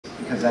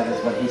because that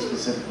is what he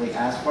specifically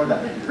asked for.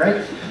 That would be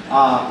great.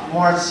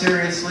 More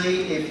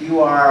seriously, if you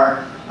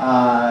are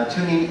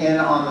tuning in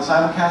on the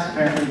simulcast,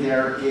 apparently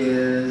there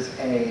is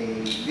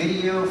a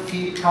video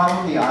feed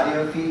problem. The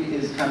audio feed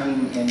is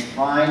coming in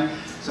fine.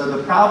 So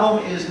the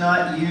problem is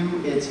not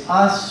you, it's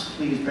us.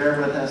 Please bear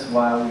with us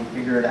while we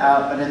figure it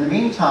out. But in the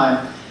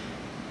meantime,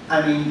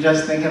 I mean,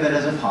 just think of it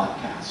as a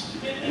podcast.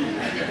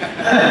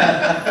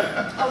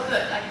 Oh,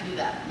 good, I can do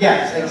that.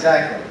 Yes,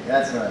 exactly.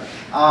 That's right.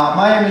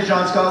 My name is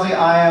John Scalzi.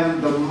 I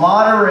am the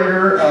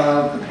moderator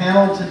of the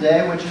panel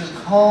today, which is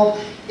called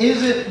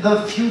Is It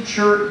the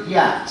Future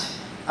Yet?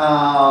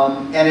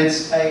 And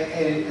it's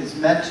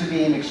meant to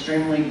be an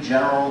extremely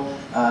general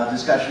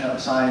discussion of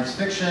science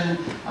fiction,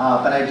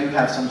 but I do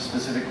have some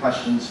specific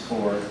questions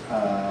for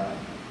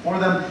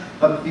them.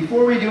 But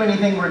before we do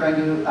anything, I'm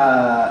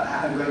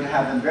going to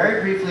have them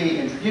very briefly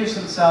introduce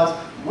themselves.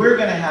 We're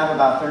going to have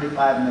about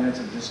 35 minutes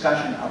of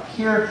discussion up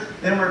here.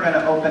 Then we're going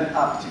to open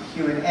up to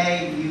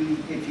Q&A.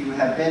 If you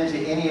have been to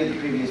any of the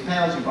previous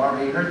panels, you've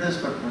already heard this,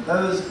 but for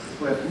those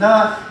who have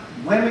not,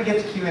 when we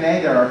get to Q&A,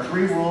 there are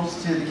 3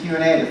 rules to the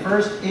Q&A. The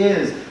first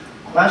is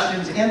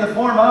questions in the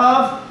form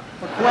of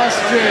a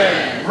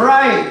question.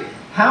 Right.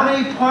 How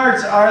many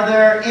parts are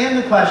there in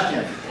the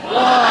question? 1.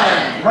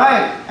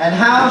 Right. And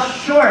how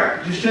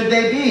short should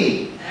they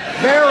be?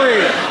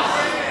 Very.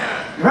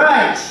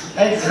 Right.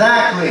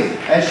 Exactly.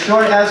 As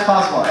short as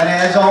possible. And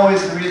as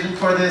always, the reason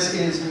for this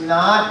is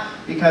not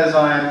because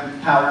I'm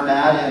power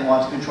mad and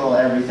want to control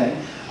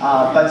everything,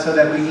 but so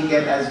that we can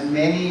get as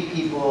many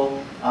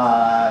people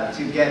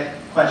to get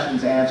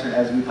questions answered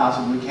as we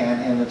possibly can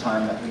in the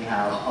time that we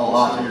have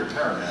allotted. You're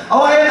power mad.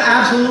 Oh, I am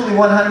absolutely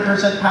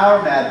 100%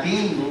 power mad.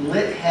 Being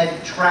lit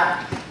head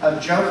trapped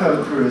of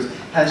JoCo Cruise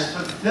has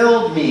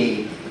fulfilled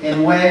me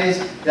in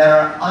ways that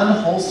are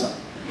unwholesome.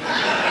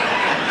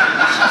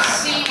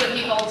 See what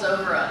he holds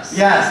over us.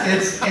 Yes,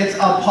 it's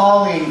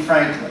appalling,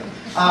 frankly.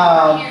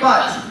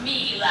 But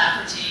me,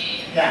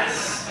 Lafferty.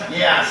 yes,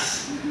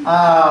 yes.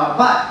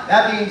 But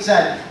that being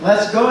said,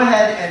 let's go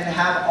ahead and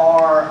have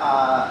our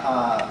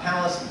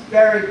panelists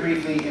very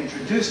briefly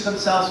introduce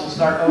themselves. We'll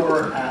start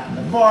over at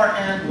the far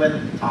end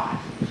with Ty.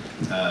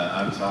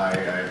 I'm Ty.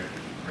 I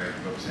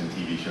write books and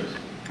TV shows.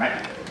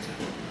 Right.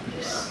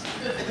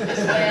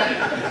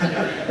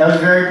 That was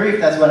very brief.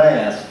 That's what I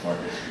asked for.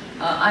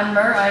 I'm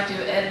Mur. I do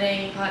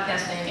editing,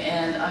 podcasting,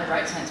 and I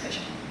write science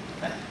fiction.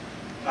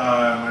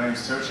 My name is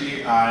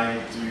Tochi. I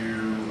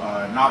do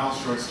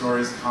novels, short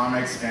stories,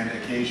 comics, and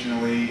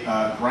occasionally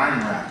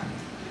grime rap.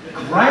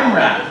 Grime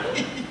rap.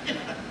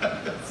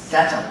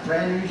 That's a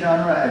brand new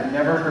genre. I've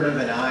never heard of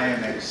it. I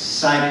am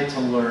excited to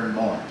learn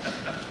more.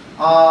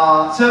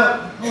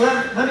 So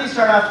let me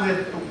start off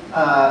with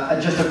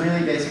just a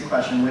really basic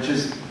question, which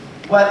is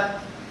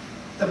what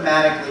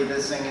thematically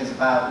this thing is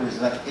about.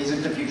 Is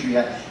it the future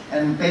yet?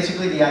 And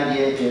basically the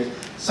idea is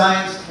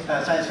science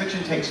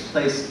fiction takes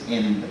place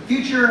in the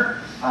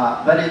future,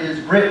 but it is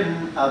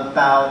written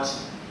about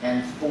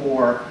and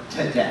for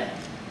today,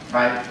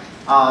 right?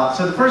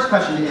 So the first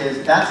question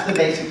is, that's the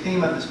basic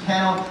theme of this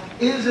panel.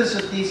 Is this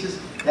a thesis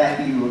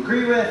that you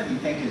agree with, you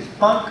think is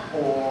bunk,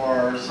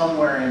 or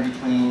somewhere in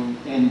between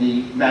in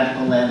the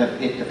magical land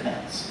of it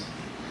depends?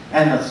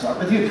 And let's start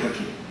with you,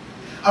 Tochi.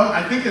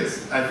 I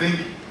think,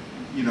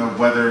 you know,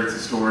 whether it's a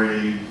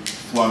story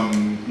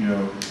flung, you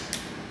know,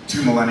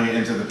 2 millennia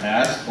into the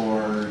past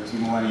or 2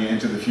 millennia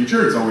into the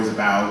future, it's always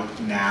about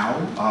now.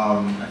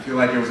 I feel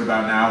like it was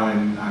about now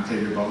when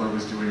Octavia Butler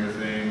was doing her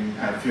thing.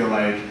 I feel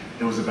like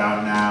it was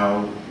about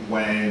now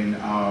when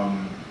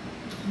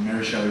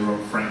Mary Shelley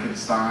wrote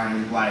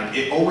Frankenstein. Like,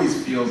 it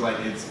always feels like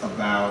it's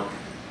about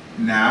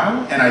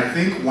now. And I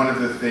think one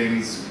of the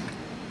things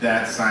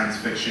that science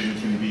fiction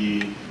can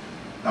be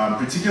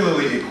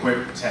particularly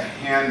equipped to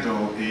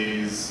handle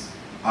is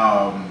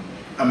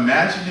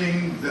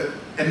imagining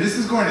and this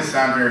is going to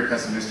sound very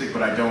pessimistic,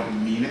 but I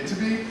don't mean it to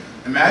be,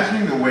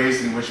 imagining the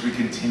ways in which we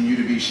continue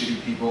to be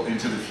shitty people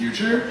into the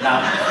future.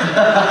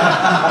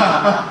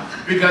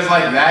 Because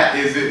like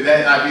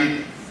I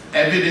mean,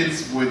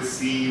 evidence would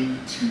seem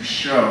to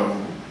show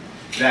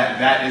that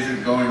that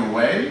isn't going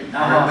away, or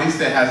at least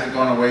it hasn't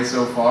gone away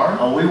so far.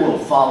 Oh, we will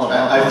follow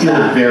up I feel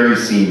very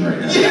seen right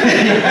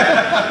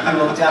now. We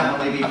will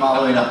definitely be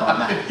following up on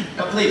that.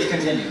 But please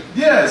continue.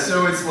 Yeah,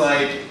 so it's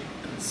like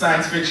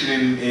science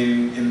fiction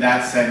in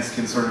that sense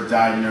can sort of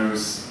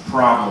diagnose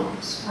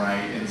problems,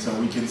 right? And so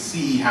we can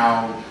see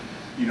how,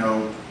 you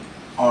know,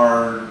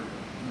 our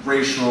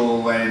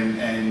racial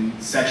and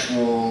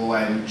sexual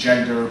and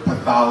gender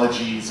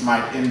pathologies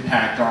might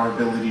impact our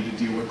ability to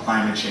deal with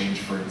climate change,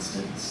 for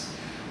instance,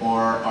 or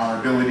our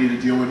ability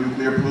to deal with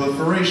nuclear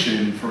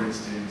proliferation, for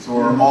instance,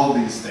 or all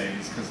these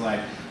things, because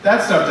like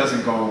that stuff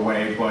doesn't go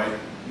away, but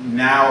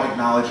now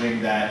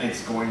acknowledging that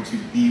it's going to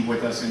be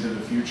with us into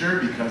the future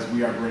because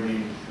we are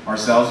bringing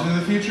ourselves into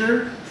the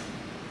future,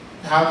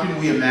 how can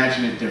we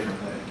imagine it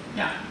differently?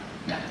 Yeah,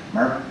 yeah.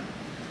 Mur?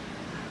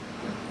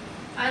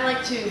 I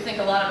like to think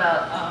a lot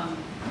about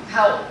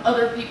how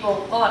other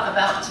people thought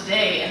about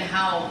today and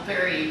how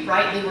very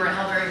right they were and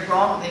how very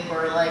wrong they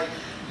were. Like,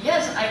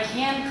 yes, I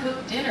can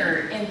cook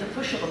dinner in the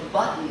push of a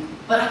button,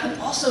 but I can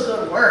also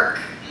go to work.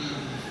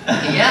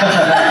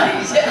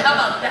 Yeah, how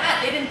about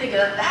that? They didn't think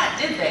of that,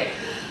 did they?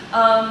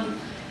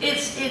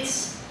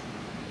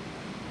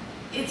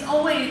 It's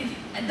always,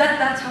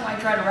 that's how I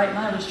try to write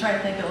mine, was try to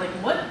think of like,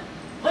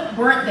 what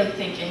weren't they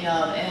thinking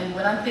of? And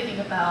when I'm thinking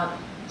about,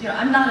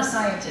 I'm not a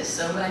scientist,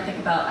 so when I think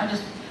about, I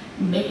just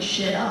make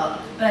shit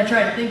up, but I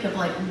try to think of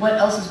like, what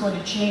else is going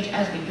to change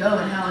as we go,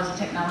 and how is the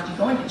technology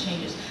going to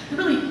change us? The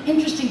really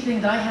interesting thing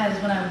that I had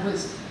is when I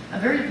was a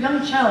very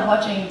young child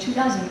watching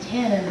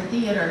 2010 in the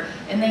theater,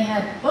 and they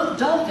had both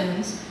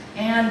dolphins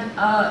and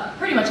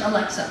pretty much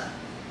Alexa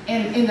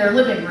in their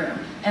living room.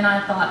 And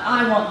I thought,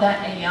 I want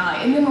that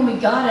AI. And then when we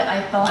got it,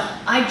 I thought,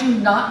 I do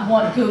not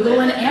want Google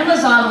and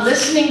Amazon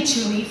listening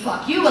to me,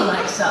 fuck you,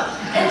 Alexa.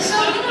 And so,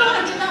 I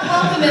did not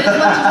welcome it as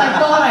much as I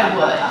thought I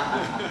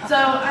would.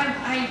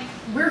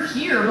 So we're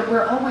here, but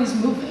we're always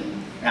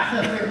moving. Yeah.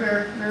 So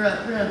we're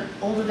a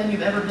older than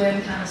you've ever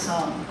been kind of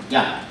song.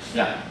 Yeah,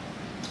 yeah.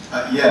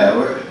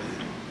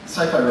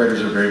 Sci-fi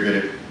writers are very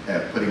good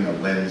at putting a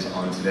lens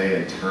on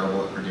today and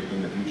terrible at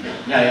predicting the future.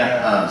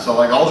 Yeah. So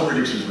like all the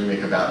predictions we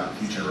make about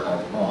the future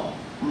are wrong.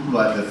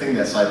 But the thing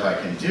that sci-fi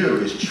can do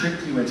is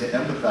trick you into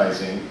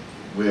empathizing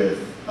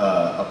with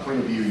a point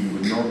of view you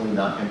would normally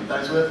not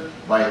empathize with.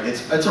 Right?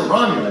 It's a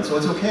Romulan, so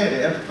it's okay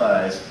to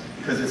empathize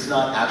because it's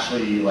not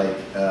actually like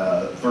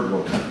third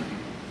world country.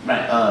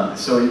 Right.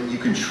 So you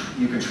can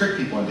trick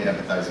people into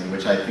empathizing,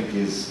 which I think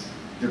is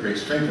the great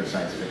strength of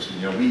science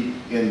fiction. We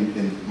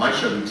in my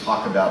show we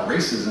talk about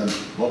racism,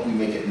 but we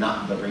make it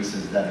not the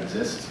races that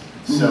exist.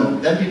 So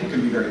then people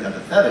can be very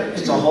empathetic.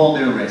 It's a whole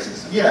new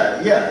racism.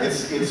 Yeah,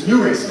 it's new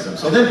racism.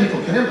 So then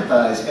people can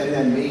empathize, and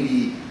then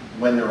maybe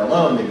when they're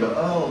alone, they go,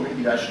 oh,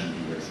 maybe I shouldn't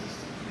be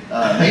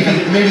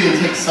racist. Maybe they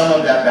take some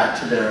of that back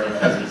to their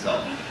present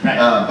self. Right.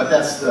 But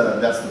that's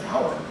the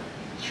power.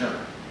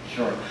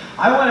 Sure.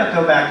 I want to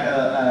go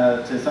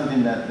back to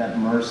something that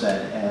Mur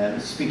said,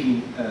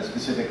 speaking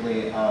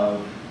specifically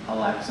of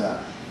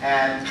Alexa,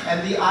 and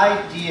the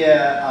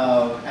idea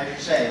of, as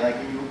you say, like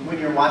when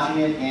you're watching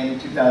it in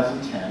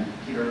 2010,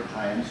 Peter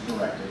Hyams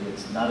directed.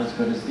 It's not as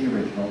good as the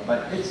original,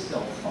 but it's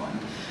still fun.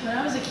 When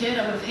I was a kid,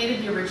 I would have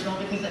hated the original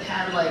because it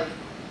had like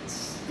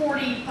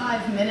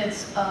 45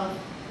 minutes of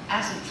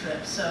acid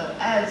trips. So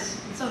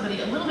as somebody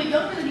a little bit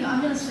younger than you,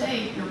 I'm going to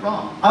say you're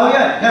wrong. Oh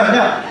yeah,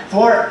 no.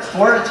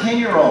 For a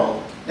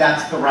 10-year-old,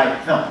 that's the right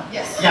film.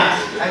 Yes.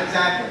 Yes,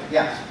 exactly.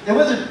 Yes, it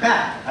wasn't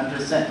bad. I'm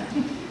just saying.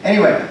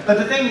 Anyway, but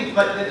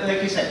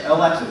like you said,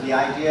 Alexa, the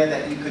idea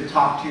that you could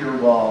talk to your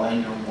wall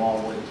and your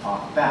wall would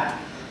talk back.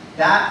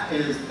 That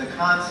is the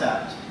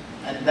concept,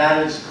 and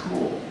that is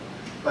cool.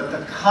 But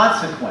the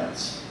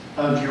consequence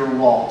of your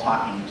wall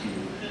talking to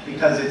you,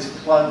 because it's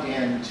plugged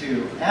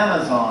into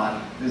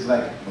Amazon, is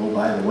like, oh,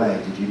 by the way,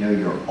 did you know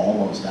you're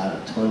almost out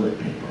of toilet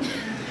paper?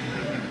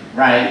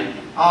 Right?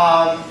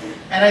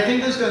 And I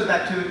think this goes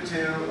back to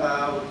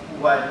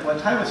what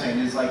Ty was saying,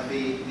 is like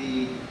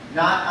the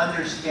not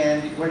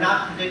understanding, we're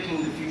not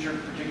predicting the future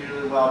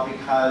particularly well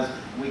because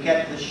we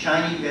get the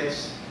shiny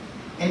bits,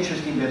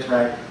 interesting bits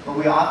right, but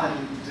we often,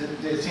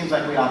 it seems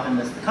like we often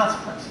miss the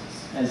consequences.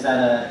 Is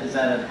that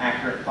an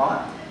accurate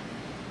thought?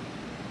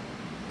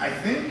 I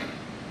think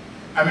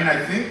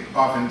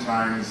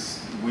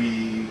oftentimes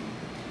we,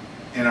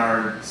 in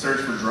our search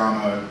for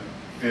drama,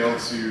 fail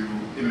to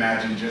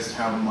imagine just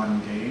how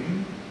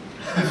mundane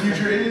the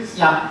future is.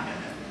 Yeah.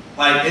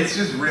 Like, it's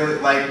just really,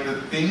 like, the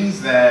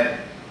things that,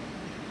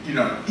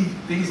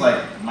 things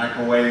like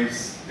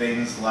microwaves,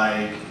 things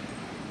like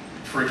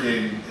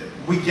freaking,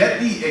 we get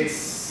the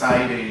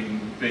exciting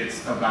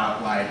bits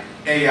about, like,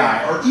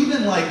 AI, or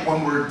even, like,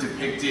 when we're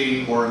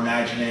depicting or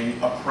imagining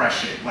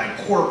oppression, like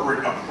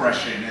corporate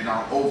oppression and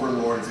our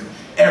overlords, and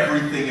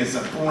everything is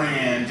a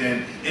brand,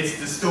 and it's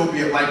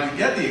dystopia, like, we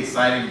get the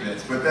exciting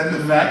bits, but then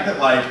the fact that,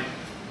 like,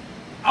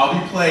 I'll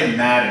be playing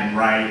Madden,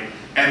 right?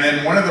 And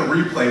then one of the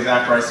replays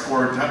after I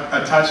scored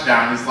a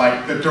touchdown is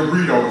like, the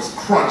Doritos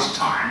crunch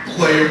time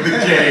play of the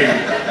game.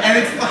 And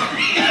it's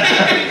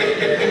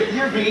like...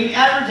 You're being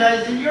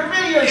advertised in your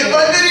video game. In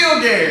my video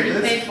game.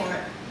 You paid for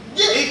it.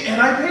 Yeah,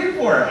 and I paid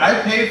for it.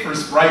 I paid for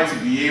Sprite to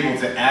be able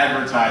to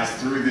advertise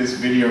through this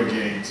video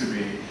game to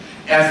me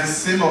as a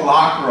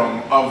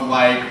simulacrum of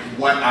like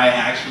what I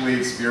actually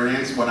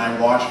experience when I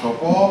watch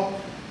football.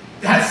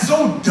 That's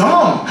so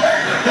dumb.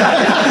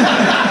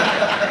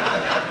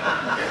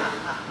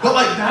 But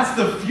like, that's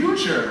the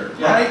future,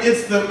 right?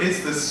 It's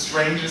the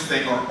strangest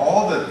thing, or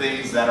all the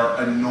things that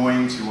are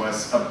annoying to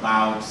us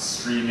about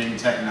streaming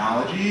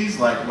technologies,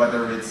 like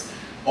whether it's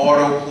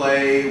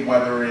autoplay,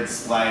 whether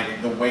it's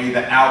like the way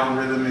the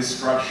algorithm is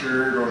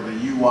structured or the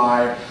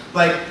UI.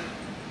 Like,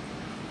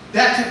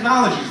 that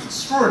technology is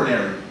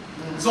extraordinary.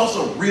 It's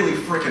also really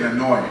freaking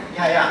annoying.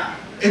 Yeah.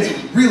 It's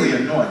really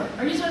annoying.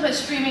 Are you talking about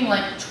streaming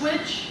like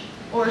Twitch,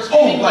 or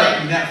streaming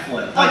like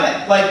Netflix,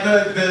 like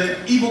the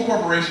evil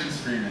corporation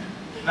streaming,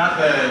 not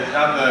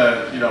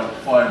the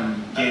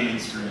fun gaming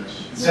streaming.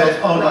 So it's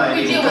owned by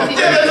We an deal evil with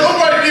Yeah, that's owned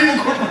by an evil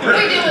We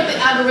corporation. deal with the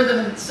algorithm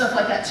and stuff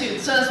like that too,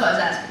 so that's what I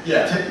was asking.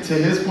 Yeah. To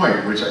his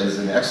point, which is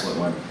an excellent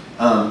one,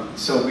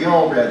 so we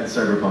all read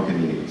Cyberpunk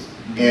in the 80s.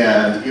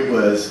 And it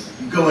was,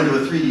 you go into a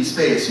 3D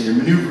space and you're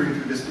maneuvering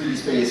through this 3D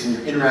space and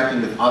you're interacting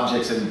with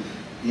objects and,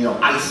 you know,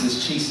 ice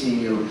is chasing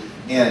you.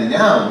 And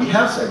now we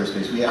have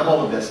cyberspace, we have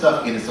all of that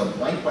stuff, and it's a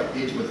blank white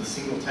page with a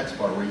single text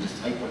bar where you just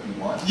type what you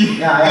want.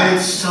 And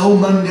it's so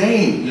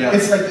mundane. Yeah.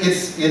 It's like,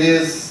 it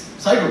is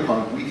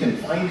cyberpunk. We can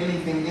find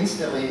anything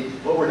instantly,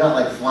 but we're not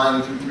like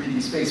flying through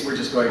 3D space. We're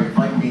just going,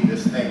 find me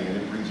this thing, and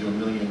it brings you a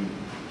million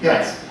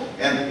hits.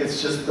 And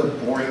it's just the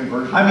boring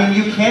version. I mean,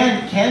 you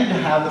can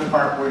have the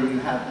part where you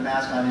have the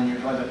mask on and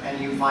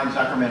you find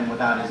Zuckerman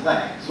without his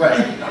legs. Right.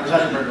 Or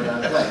Zuckerberg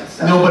without his legs.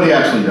 So. Nobody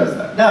actually does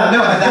that. No,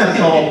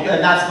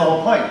 and that's the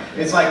whole point.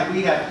 It's like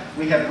we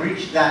have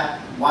reached that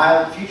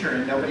wild future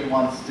and nobody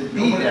wants to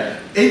be there.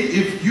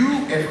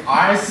 If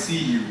I see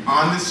you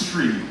on the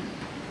street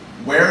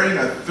wearing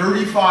a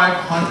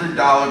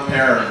 $3,500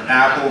 pair of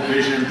Apple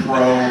Vision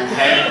Pro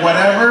head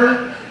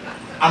whatever,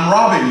 I'm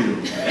robbing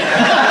you.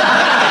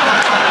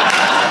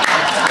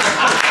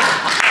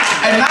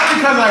 And not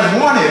because I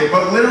want it,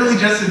 but literally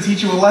just to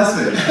teach you a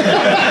lesson.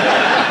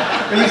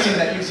 But you've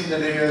seen the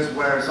videos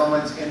where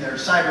someone's in their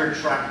cyber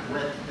truck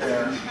with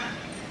their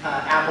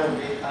Apple.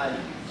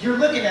 You're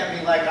looking at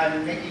me like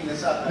I'm making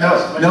this up. No,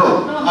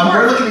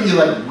 we're looking at you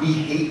like we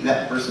hate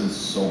that person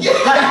so much.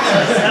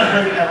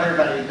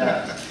 Everybody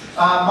does.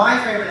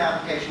 My favorite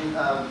application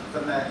of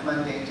the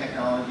mundane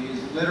technology is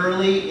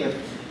literally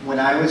when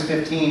I was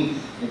 15,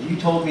 if you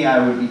told me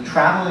I would be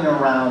traveling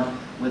around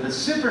with a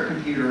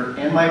supercomputer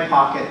in my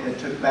pocket that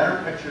took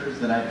better pictures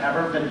than I've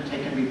ever been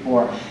taken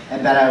before,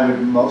 and that I would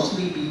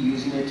mostly be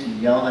using it to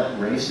yell at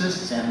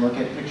racists and look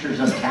at pictures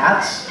of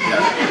cats,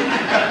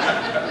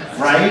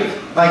 right?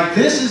 Like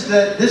this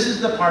is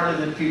the part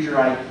of the future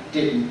I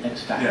didn't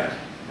expect,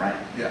 right?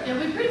 Yeah,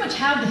 we pretty much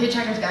have the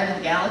Hitchhiker's Guide to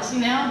the Galaxy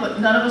now, but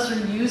none of us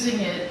are using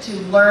it to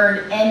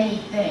learn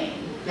anything.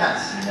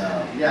 Yes.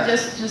 No.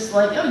 Yes. Just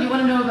like, oh, you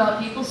want to know about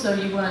people, so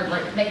you want to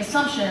like make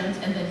assumptions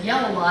and then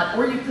yell a lot,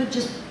 or you could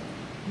just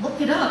look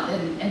it up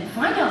and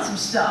find out some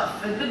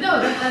stuff. But no,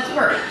 that's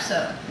work,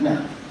 so.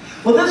 No.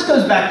 Well, this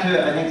goes back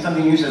to, I think,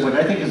 something you said, which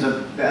I think is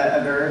a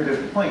very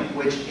good point,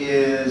 which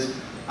is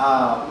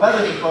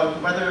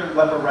whether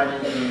what we're writing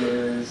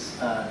is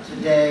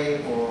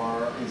today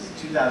or is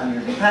 2,000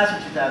 years in the past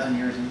or 2,000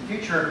 years in the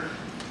future,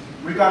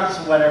 regardless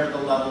of whatever the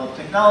level of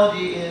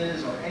technology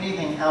is or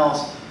anything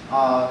else,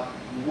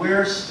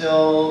 we're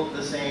still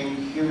the same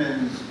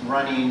humans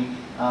running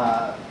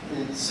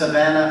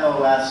Savannah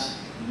OS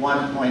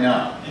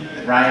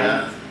 1.0,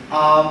 right?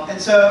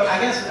 And so I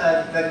guess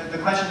the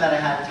question that I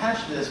had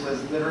attached to this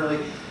was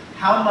literally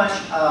how much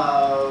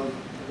of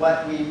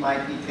what we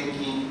might be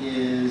thinking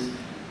is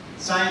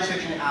science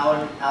fiction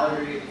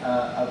allegory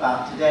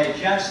about today,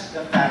 just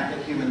the fact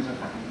that humans are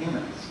fucking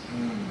humans,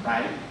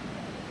 right?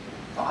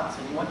 Thoughts,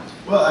 anyone?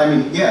 Well, I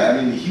mean,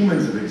 the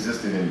humans have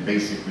existed in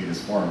basically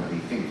this form that we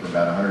think for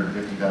about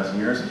 150,000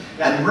 years,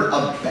 and we're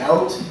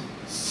about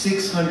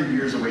 600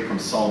 years away from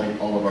solving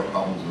all of our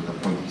problems with a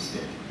pointy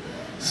stick.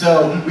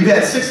 So we've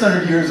had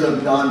 600 years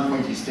of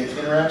non-pointy stick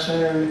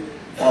interaction,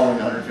 following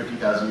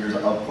 150,000 years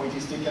of pointy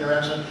stick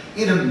interaction.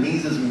 It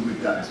amazes me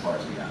we've gotten as far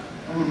as we have.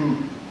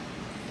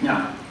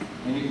 Yeah.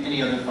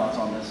 Any other thoughts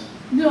on this?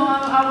 No,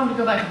 I want to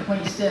go back to the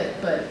pointy stick,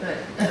 but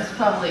that's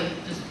probably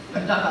just, we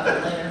can talk about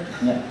that later.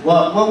 Yeah.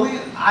 Well,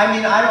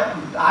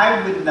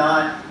 I would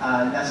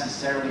not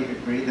necessarily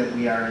agree that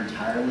we are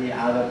entirely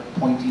out of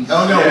pointy sticks.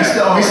 Oh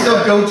no, we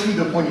still go to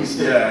the pointy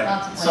stick.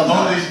 Lots of Some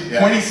pointy of these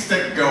pointy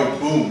stick go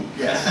boom.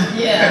 Yes.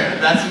 Yeah.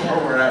 That's where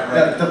we're at,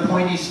 right? The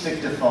pointy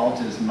stick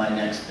default is my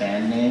next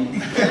band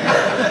name.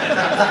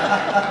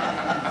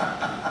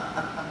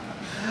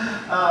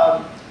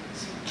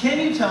 Can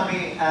you tell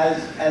me,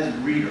 as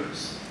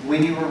readers,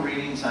 when you were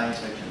reading science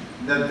fiction,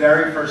 the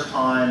very first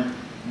time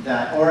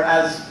that, or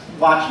as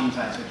watching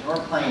science fiction, or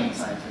playing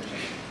science fiction,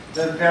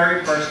 the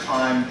very first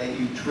time that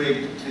you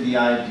twigged to the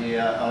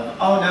idea of,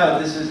 oh no,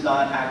 this is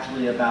not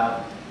actually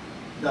about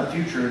the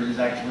future, it is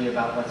actually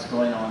about what's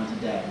going on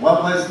today?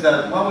 What was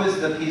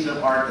the piece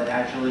of art that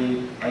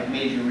actually like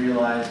made you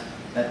realize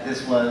that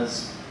this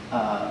was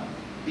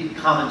the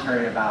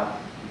commentary about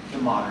the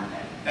modern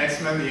day?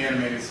 X-Men the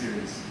animated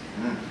series.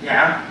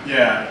 Yeah?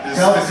 Yeah.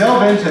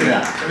 Delve into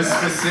that. It was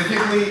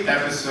specifically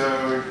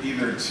episode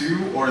either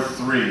 2 or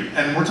 3,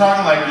 and we're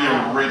talking like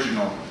the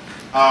original.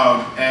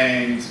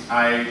 And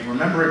I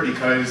remember it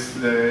because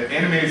the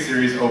animated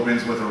series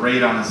opens with a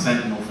raid on the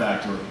Sentinel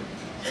factory.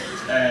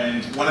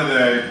 And one of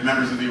the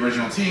members of the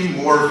original team,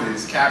 Morph,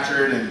 is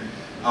captured and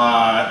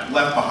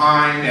left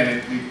behind,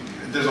 and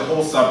there's a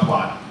whole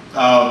subplot.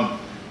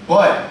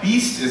 But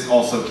Beast is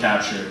also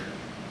captured.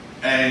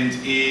 And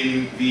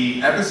in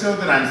the episode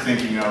that I'm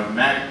thinking of,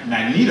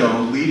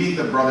 Magneto, leading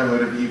the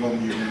Brotherhood of Evil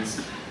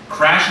Mutants,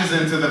 crashes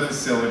into the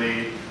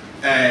facility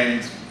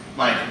and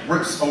like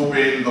rips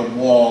open the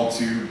wall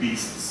to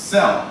Beast's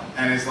cell,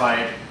 and is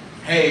like,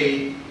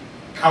 "Hey,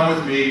 come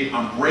with me,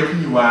 I'm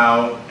breaking you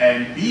out,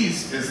 and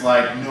Beast is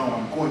like, no,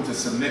 I'm going to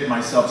submit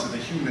myself to the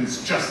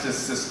human's justice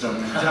system,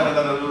 and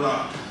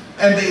da-da-da-da-da-da.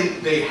 And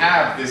they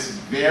have this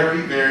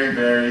very, very,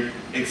 very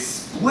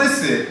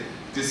explicit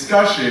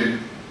discussion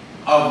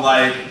of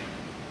like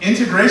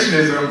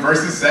integrationism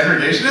versus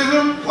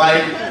segregationism.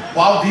 Like,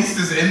 while Beast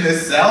is in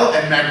this cell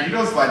and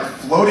Magneto's like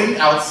floating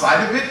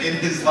outside of it in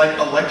his like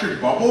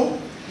electric bubble.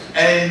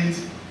 And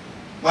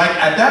like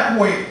at that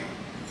point,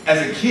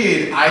 as a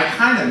kid, I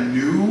kind of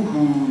knew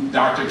who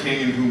Dr.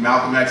 King and who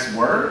Malcolm X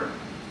were.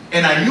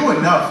 And I knew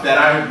enough that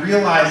I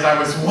realized I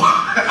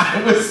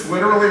was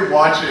literally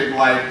watching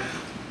like,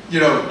 you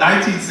know,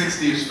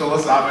 1960s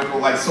philosophical,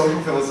 like social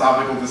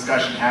philosophical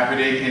discussion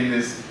happening in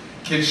this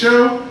kid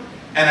show.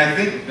 And I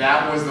think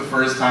that was the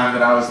first time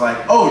that I was like,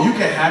 oh, you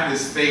can have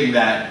this thing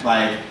that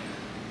like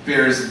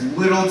bears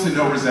little to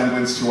no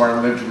resemblance to our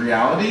lived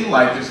reality.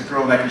 Like there's a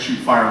girl that can shoot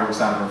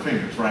fireworks out of her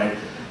fingers, right?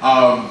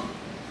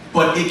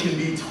 But it can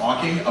be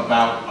talking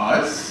about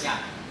us. Yeah.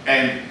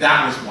 And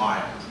that was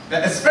wild.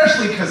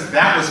 Especially because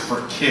that was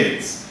for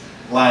kids.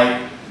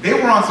 Like, they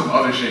were on some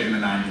other shit in the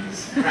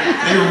 90s.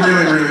 They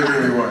really, really,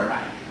 really were.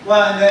 Right.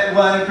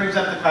 Well, it brings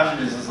up the question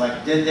is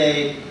like,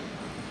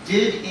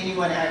 did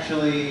anyone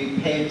actually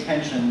pay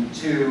attention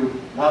to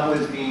what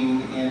was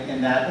being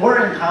in that,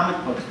 or in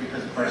comic books,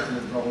 because of course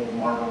there's the whole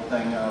Marvel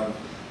thing of,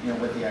 you know,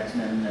 with the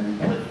X-Men and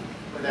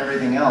with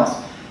everything else,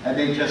 and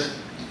they just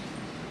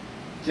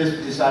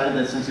decided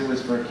that since it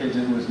was for kids,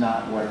 it was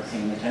not worth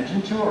paying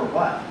attention to, or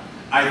what?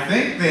 I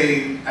think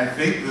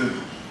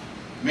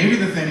maybe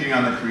the thinking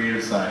on the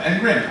creative side, and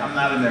granted, I'm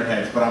not in their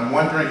heads, but I'm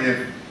wondering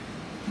if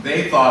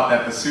they thought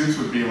that the suits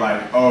would be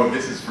like, oh,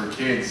 this is for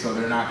kids, so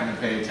they're not going to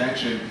pay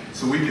attention,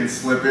 so we can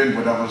slip in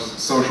whatever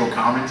social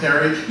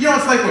commentary. You know,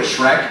 it's like with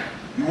Shrek.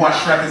 You watch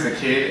Shrek as a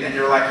kid, and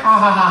you're like, ha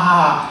ha ha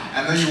ha,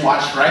 and then you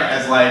watch Shrek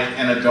as like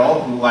an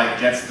adult who like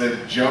gets the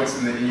jokes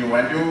and the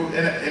innuendo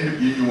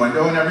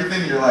and everything.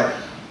 And you're like,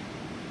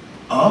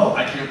 oh,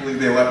 I can't believe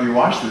they let me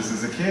watch this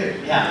as a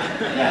kid.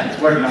 Yeah,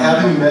 it's working on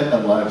Having met a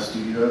lot of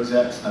studio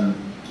execs, I'm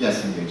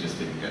guessing they just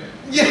didn't get it.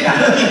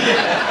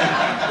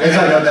 Yeah. And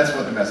I know that's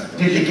what the message was.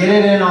 Did you get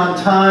it in on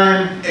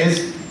time?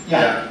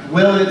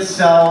 Will it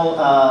sell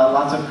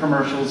lots of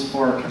commercials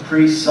for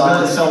Capri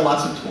Sun? Will it sell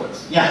lots of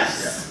toys?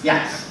 Yes,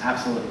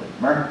 absolutely.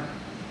 Mur?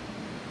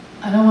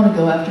 I don't want to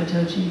go after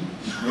Tochi.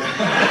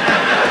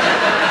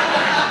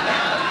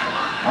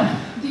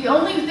 The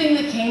only thing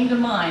that came to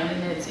mind,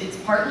 and it's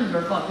partly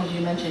your fault because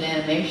you mentioned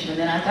animation, and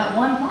then I got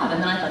one thought,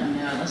 and then I thought,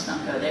 no, let's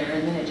not go there,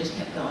 and then it just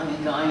kept going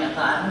and going. I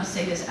thought, I'm going to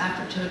say this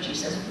after Tochi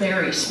says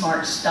very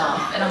smart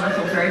stuff, and I'm going to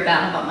feel very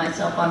bad about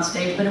myself on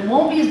stage, but it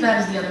won't be as bad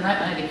as the other night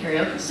when I did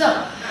karaoke.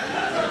 So,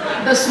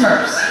 the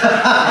Smurfs.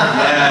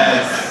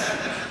 Yes.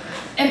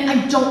 And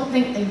I don't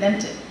think they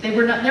meant it.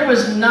 There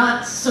was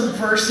not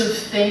subversive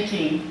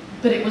thinking,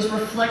 but it was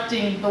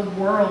reflecting the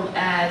world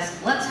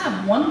as, let's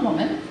have one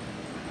woman,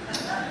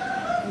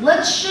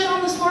 let's shit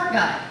on the smart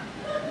guy.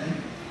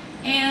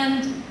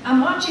 And I'm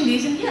watching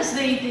these, and yes,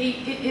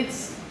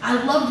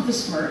 I loved the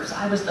Smurfs.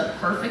 I was the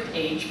perfect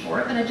age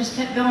for it, but I just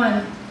kept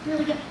going,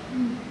 really,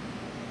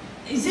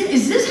 is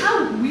this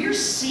how we're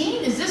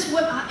seen? Is this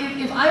what,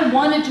 if I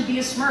wanted to be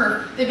a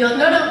Smurf, they'd be like,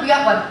 no, we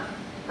got one,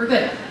 we're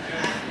good.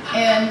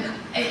 And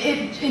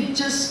it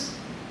just,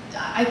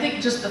 I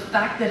think just the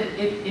fact that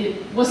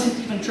it wasn't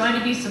even trying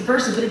to be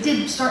subversive, but it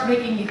did start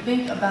making you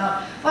think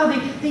about, wow,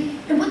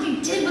 and what they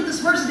did with the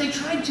Smurfs is they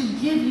tried to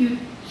give you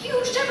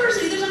huge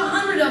diversity. There's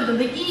 100 of them.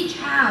 They each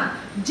have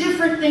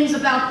different things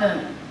about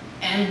them.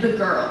 And the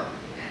girl,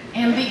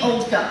 and the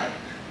old guy.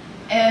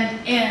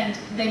 And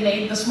they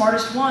made the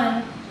smartest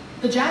one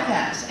the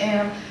jackass.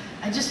 And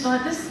I just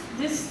thought,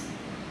 this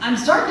I'm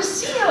starting to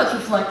see how it's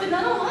reflected, and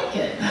I don't like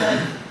it.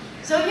 But,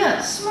 so yeah,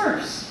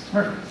 Smurfs.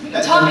 We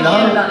can talk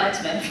again about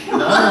X-Men if you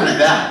want. Not only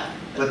that,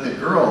 but the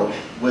girl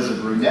was a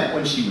brunette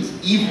when she was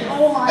evil,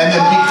 Oh my and then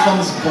God.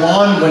 becomes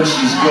blonde when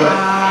she's good.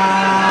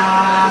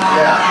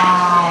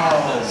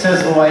 Yeah.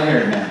 Says the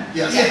white-haired man.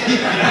 Yes.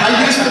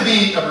 I used to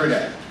be a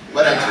brunette,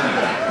 but I turned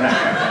black.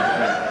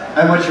 Right.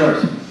 And what's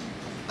yours?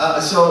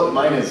 So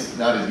mine is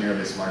not as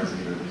nearly as smart as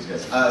either of these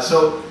guys.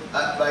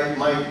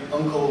 My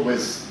uncle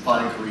was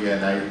fought in Korea,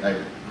 and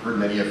I heard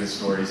many of his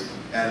stories,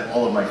 and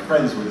all of my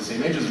friends were the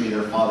same age as me.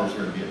 Their fathers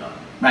were in Vietnam.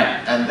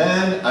 Right. And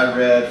then I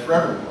read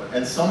Forevermore,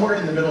 and somewhere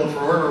in the middle of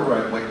Forevermore,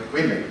 I'm like,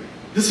 wait a minute,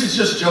 this is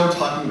just Joe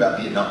talking about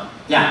Vietnam.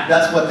 Yeah.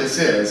 That's what this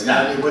is.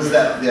 Yeah. And it was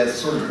that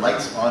sort of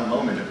lights on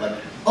moment of like,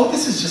 oh,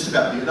 this is just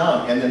about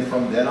Vietnam. And then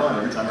from then on,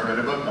 every time I read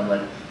a book, I'm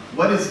like,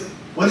 what is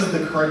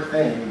the current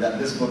thing that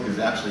this book is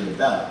actually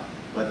about?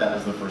 But that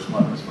was the first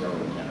one, was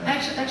Forevermore.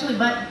 Actually,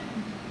 but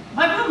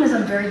my problem is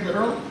I'm very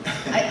literal.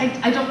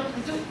 I don't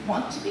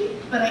want to be,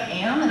 but I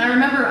am. And I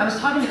remember I was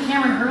talking to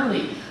Cameron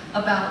Hurley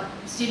about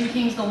Stephen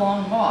King's The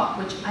Long Walk,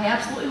 which I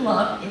absolutely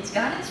love. It's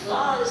got its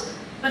flaws,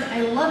 but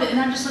I love it. And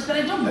I'm just like, but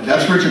I don't get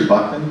That's it. Richard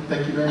Buckman,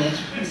 thank you very much.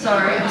 I'm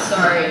sorry.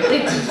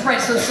 They write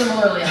so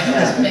similarly, I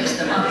just mixed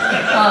them up.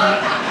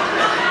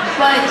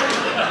 But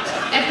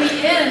at the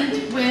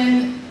end,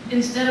 when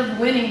instead of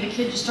winning, the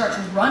kid just starts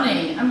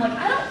running. I'm like,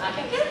 I don't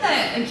fucking get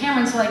that. And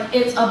Cameron's like,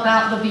 it's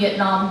about the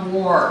Vietnam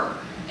War.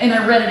 And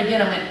I read it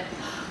again, I went,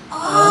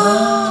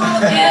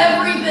 oh,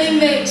 everything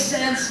makes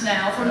sense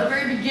now. From the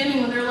very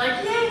beginning when they're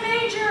like, yay,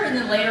 Major, and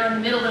then later in the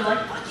middle they're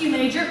like, fuck you,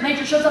 Major.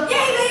 Major shows up,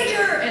 yay,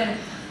 Major, and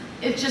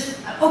it's just,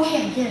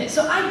 okay, I get it.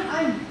 So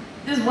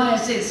this is why I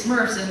say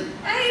Smurfs, and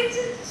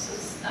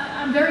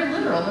I'm very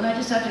literal, and I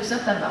just have to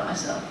accept that about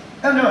myself.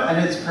 Oh no, and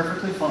it's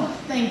perfectly fine.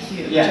 Thank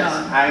you, Yes,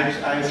 John.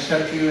 I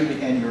accept you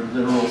and your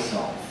literal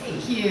self.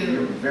 Thank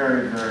You're you.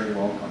 very, very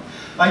welcome.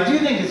 I do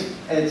think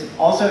it's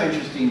also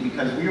interesting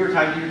because you were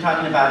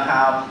talking about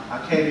how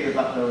Octavia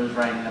Butler was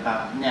writing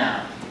about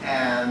now,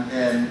 and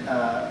then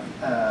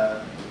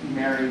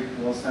Mary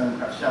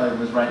Wollstonecraft Shelley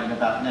was writing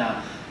about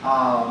now.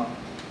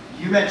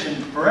 You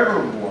mentioned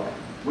Forever War,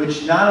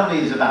 which not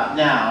only is about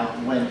now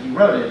when he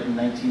wrote it in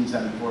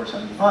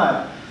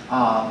 1974-75,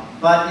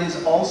 but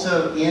is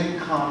also in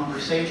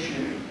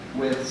conversation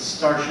with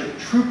Starship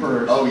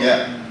Troopers. Oh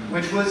yeah.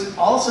 Which was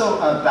also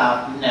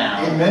about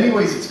now. In many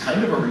ways, it's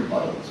kind of a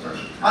rebuttal of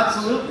Starship Troopers.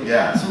 Absolutely,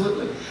 Yeah.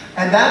 absolutely.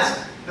 And that's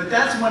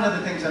one of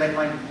the things that I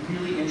find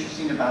really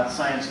interesting about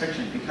science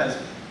fiction, because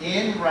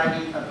in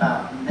writing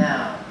about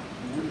now,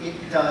 it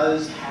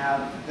does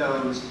have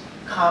those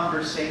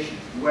conversations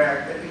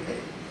where,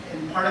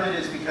 and part of it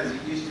is because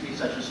it used to be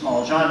such a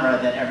small genre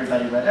that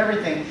everybody read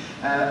everything,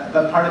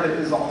 but part of it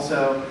is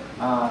also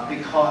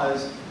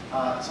because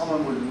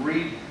someone would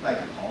read, like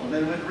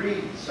Haldeman would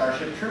read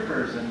Starship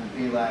Troopers and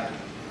be like,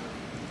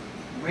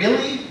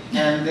 really?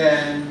 And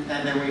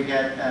then we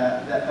get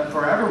a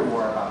Forever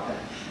War about that.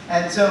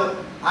 And so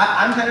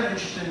I'm kind of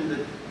interested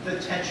in the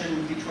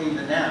tension between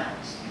the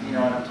nows. You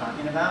know what I'm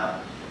talking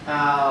about?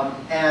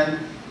 And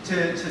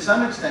to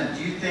some extent,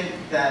 do you think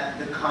that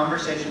the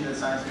conversation that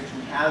science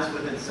fiction has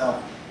with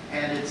itself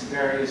and its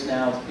various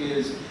nows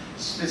is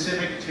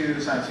specific to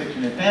science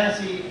fiction and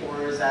fantasy,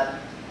 or is that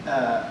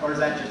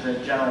just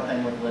a general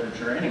thing with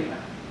literature anyway?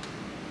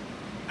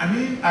 I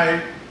mean,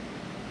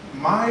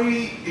 my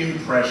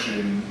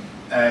impression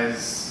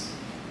as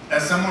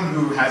someone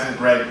who hasn't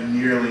read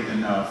nearly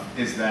enough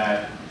is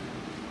that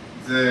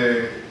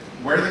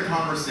where the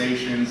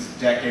conversations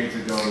decades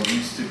ago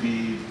used to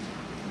be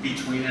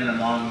between and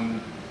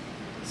among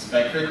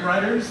spec fic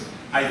writers,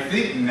 I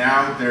think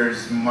now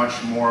there's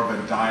much more of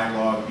a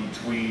dialogue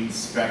between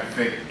spec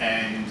fic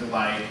and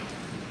like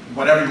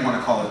whatever you want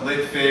to call it,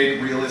 lit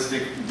fig, realist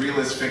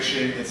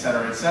fiction, et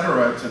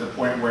cetera, to the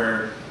point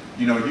where,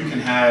 you know, you can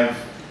have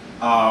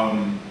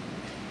a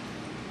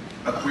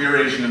queer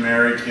Asian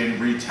American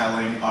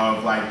retelling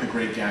of like The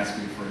Great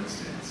Gatsby, for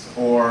instance,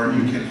 or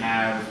you can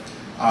have.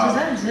 Does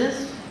that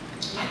exist?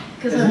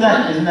 Isn't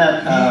that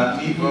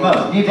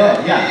Nebo?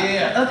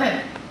 Yeah.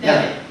 Okay.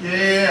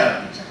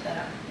 Yeah. Check that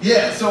out.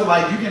 Yeah. So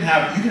like you can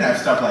have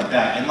stuff like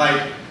that, and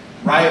like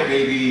Riot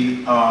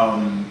Baby,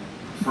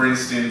 for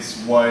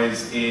instance,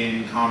 was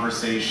in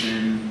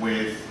conversation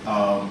with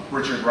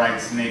Richard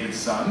Wright's Native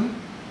Son,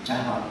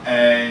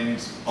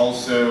 and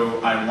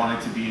also I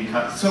wanted to be in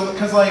so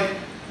because like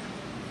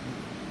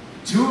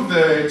two of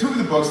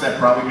the books that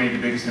probably made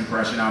the biggest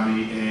impression on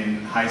me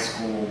in high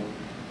school,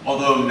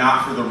 although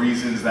not for the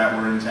reasons that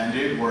were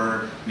intended,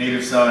 were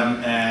Native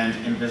Son and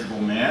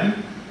Invisible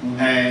Man,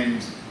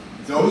 and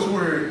those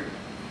were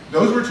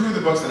two of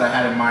the books that I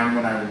had in mind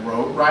when I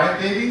wrote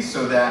Riot Baby,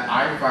 so that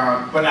I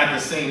found, but at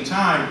the same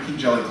time, P.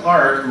 Jelly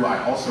Clark, who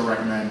I also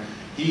recommend,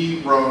 he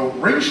wrote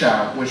Ring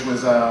Shout, which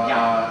was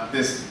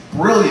this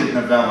brilliant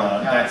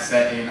novella that's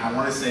set in, I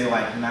want to say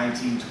like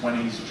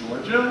 1920s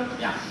Georgia,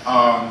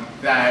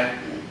 that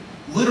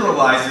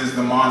literalizes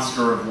the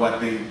monster of what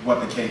the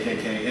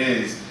KKK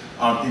is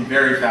in a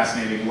very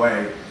fascinating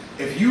way.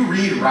 If you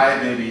read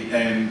Riot Baby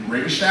and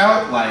Ring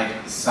Shout like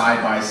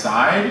side by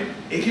side,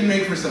 it can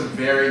make for some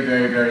very,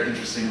 very, very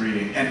interesting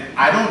reading. And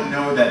I don't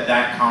know that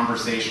that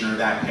conversation or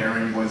that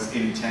pairing was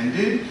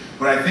intended,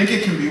 but I think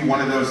it can be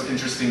one of those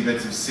interesting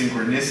bits of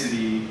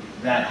synchronicity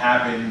that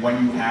happen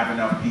when you have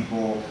enough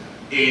people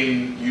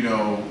in, you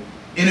know,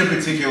 in a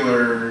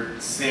particular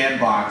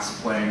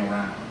sandbox playing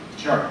around.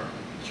 Sure.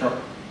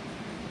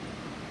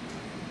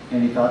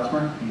 Any thoughts,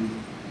 Mur?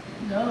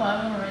 No,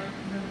 I want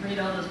to read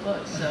all those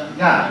books, so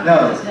Yeah, I no.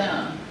 write this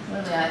down.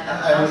 Really, I'm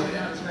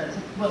not as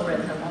well read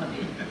as I want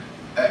to be.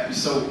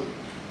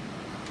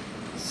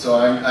 So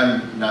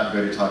I'm not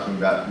good at talking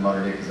about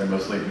modern day because I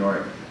mostly ignore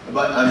it.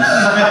 But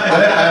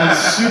I'm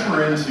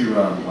super into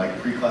like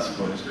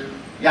pre-classical history.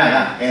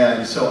 Yeah.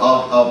 And so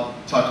I'll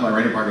talk to my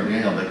writing partner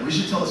Daniel, like, we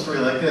should tell a story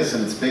like this,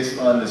 and it's based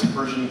on this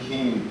Persian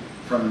king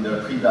from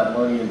the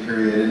pre-Babylonian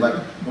period, and like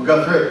we'll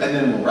go through it, and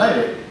then we'll write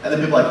it, and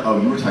then people are like,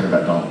 oh, you were talking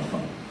about Donald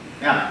Trump.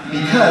 Yeah.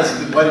 Because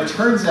what it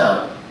turns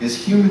out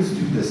is humans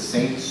do the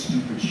same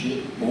stupid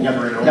shit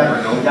over and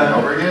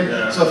over again.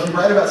 Yeah. So if you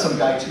write about some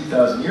guy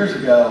 2,000 years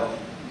ago,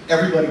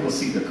 everybody will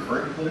see the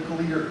current political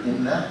leader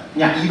in that,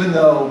 even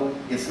though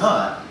it's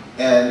not.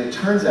 And it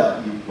turns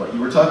out, what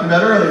you were talking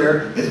about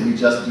earlier, is we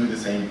just do the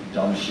same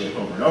dumb shit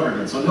over and over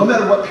again. So no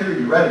matter what period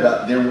you write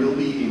about, there will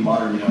be a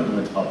modern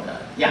equivalent of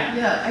that.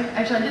 Yeah,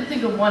 actually I did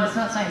think of one, it's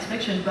not science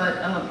fiction, but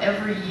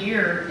every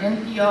year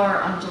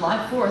NPR, on July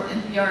 4th,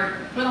 NPR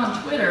put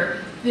on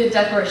Twitter the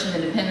Declaration of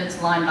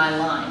Independence line by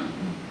line.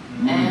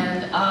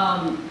 And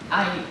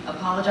I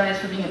apologize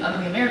for being an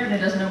ugly American who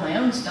doesn't know my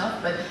own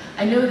stuff, but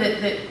I know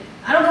that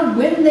I don't know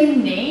when they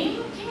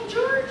name King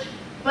George,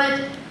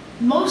 but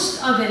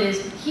most of it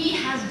is he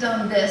has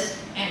done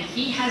this, and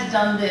he has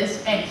done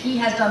this, and he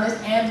has done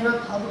this, and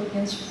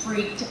Republicans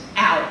freaked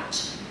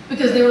out.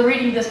 Because they were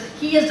reading this,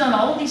 he has done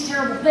all of these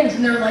terrible things,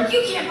 and they're like,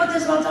 you can't put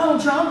this on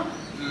Donald Trump.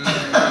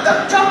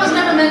 Trump was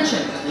never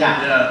mentioned.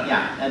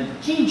 Yeah.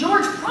 And King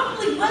George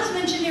probably was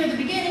mentioned here at the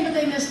beginning, but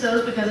they missed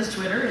those because it's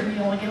Twitter and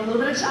you only get a little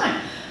bit of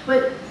time.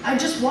 But I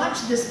just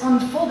watched this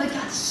unfold. They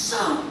got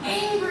so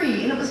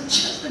angry, and it was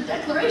just the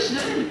Declaration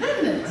of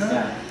Independence.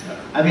 Yeah.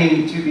 I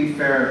mean, to be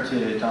fair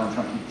to Donald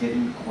Trump, he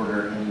didn't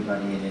quarter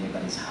anybody in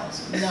anybody's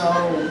houses.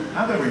 No.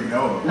 Not that we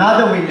know of. Not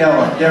that we know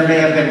of. There may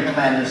have been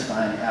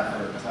clandestine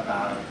efforts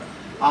about it.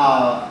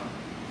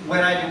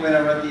 When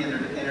I wrote the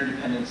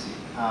Interdependency,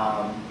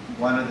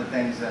 one of the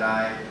things that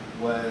I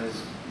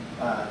was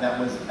that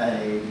was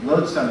a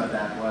lodestone of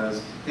that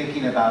was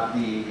thinking about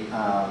the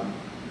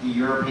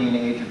European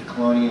age of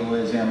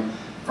colonialism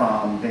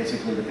from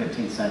basically the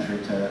 15th century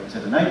to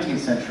the 19th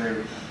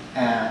century,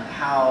 and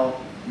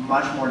how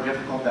much more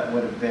difficult that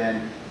would have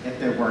been if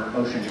there weren't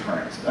ocean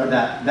currents, or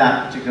that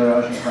particular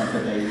ocean current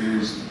that they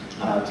used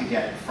to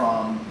get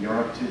from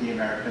Europe to the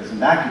Americas and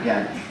back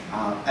again,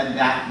 and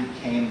that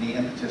became the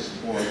impetus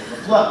for the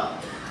flow.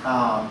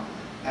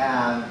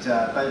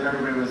 But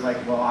everybody was like,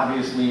 well,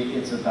 obviously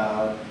it's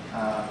about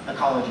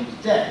ecology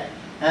today.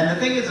 And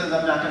the thing is I'm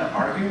not going to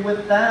argue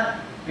with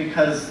that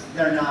because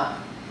they're not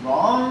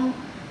wrong.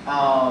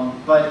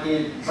 But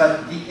the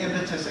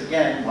impetus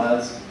again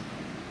was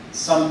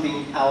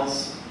something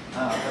else.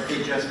 But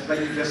you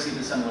just see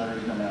the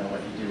similarities no matter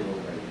what you do or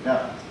where you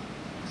go.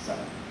 So.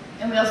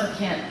 And we also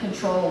can't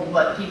control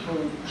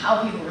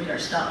how people read our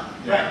stuff.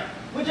 Right.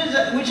 Which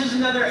is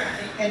another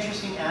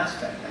interesting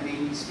aspect. I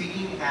mean,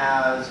 speaking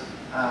as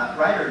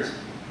writers,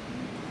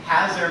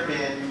 has there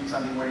been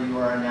something where you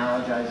are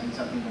analogizing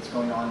something that's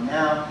going on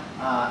now,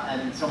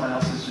 and someone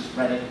else has just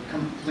read it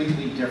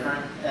completely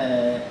different,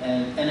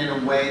 and in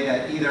a way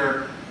that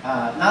either,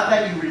 not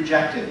that you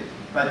rejected,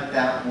 but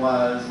that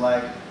was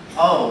like,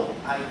 oh,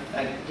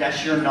 I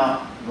guess you're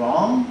not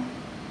wrong?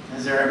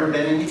 Has there ever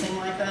been anything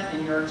like that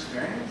in your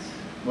experience?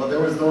 Well,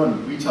 there was the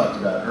one we talked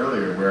about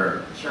earlier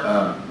where Sure.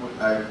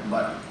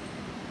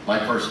 my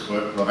first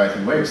book,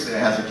 Leviathan Wakes, it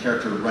has a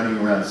character running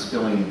around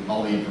spilling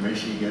all the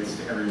information he gets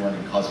to everyone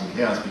and causing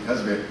chaos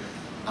because of it.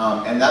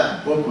 And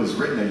that book was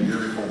written a year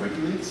before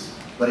WikiLeaks,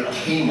 but it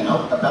came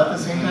out about the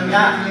same time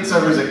as WikiLeaks. So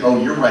everyone's like,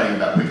 oh, you're writing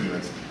about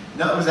WikiLeaks.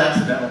 No, it was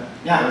accidental.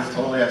 Yeah. It was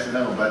totally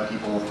accidental, but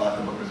people thought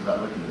the book was about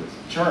WikiLeaks.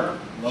 Sure.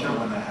 Love it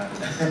when that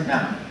happens.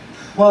 Yeah.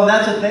 Well,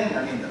 that's the thing.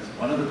 I mean, that's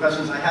one of the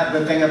questions I had.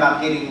 The thing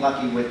about getting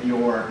lucky with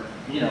your,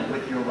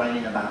 with your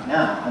writing about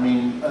now. I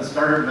mean, A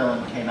Starter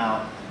Villain came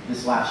out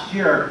this last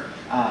year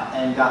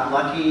and got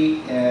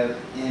lucky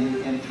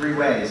in three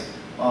ways.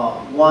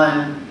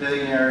 One,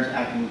 billionaires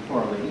acting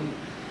poorly.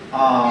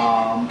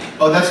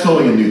 Oh, that's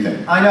totally a new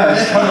thing. I know,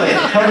 it's totally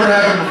Never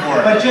happened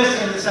before. But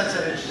just in the sense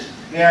that it's just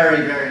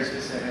very, very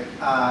specific.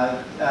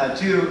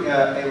 Two,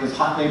 it was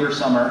hot labor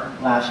summer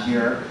last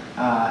year,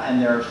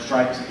 and there are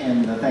strikes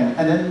in the thing.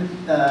 And then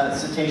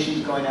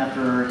cetaceans going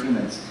after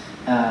humans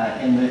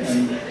in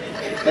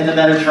the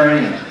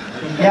Mediterranean.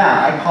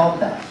 Yeah, I called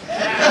that.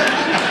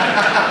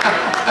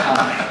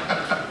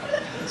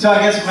 So I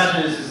guess the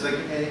question is like,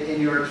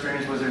 in your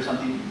experience, was there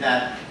something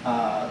that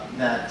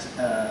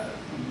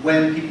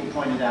when people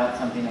pointed out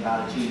something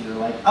about it to you, you're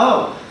like,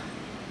 oh,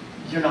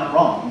 you're not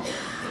wrong.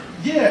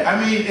 Yeah,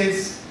 I mean,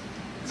 it's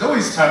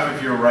always tough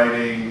if you're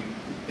writing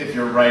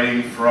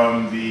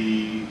from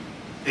the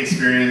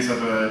experience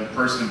of a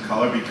person of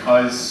color,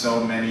 because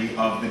so many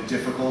of the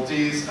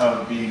difficulties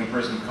of being a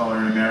person of color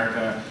in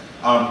America,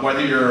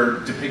 whether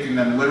you're depicting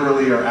them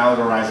literally or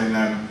allegorizing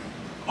them,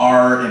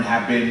 are and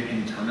have been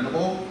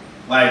interminable.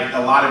 Like a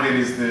lot of it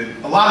is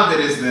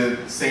the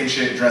same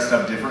shit dressed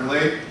up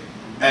differently,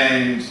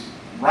 and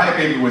Riot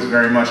Baby was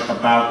very much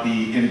about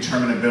the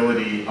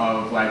interminability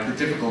of like the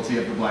difficulty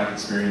of the Black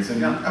experience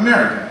in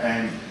America,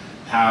 and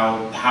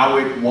how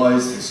it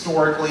was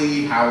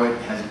historically, how it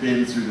has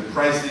been through the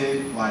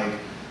present, like,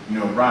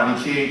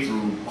 Rodney King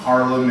through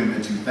Harlem in the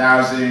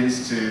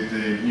 2000s to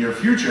the near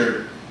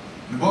future.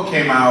 The book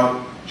came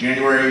out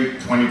January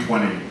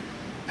 2020,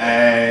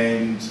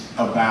 and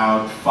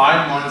about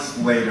 5 months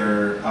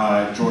later,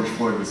 George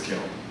Floyd was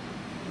killed.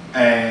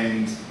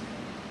 And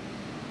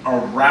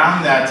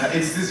around that time,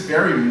 it's this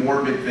very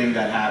morbid thing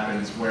that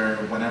happens where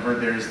whenever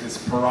there's this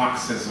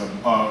paroxysm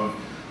of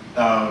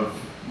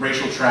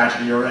racial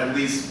tragedy, or at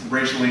least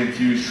racially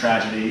infused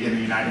tragedy in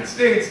the United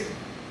States,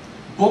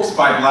 books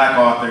by Black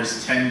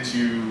authors tend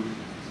to,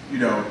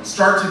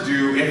 start to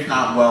do, if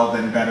not well,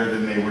 then better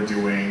than they were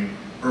doing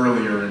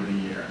earlier in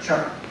the year.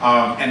 Sure.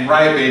 And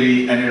Riot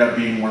Baby ended up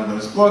being one of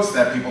those books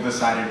that people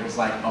decided was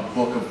like a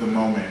book of the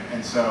moment.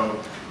 And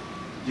so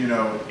you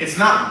know, it's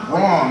not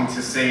wrong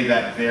to say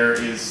that there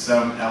is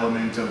some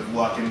element of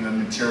luck in the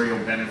material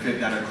benefit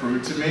that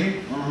accrued to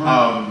me,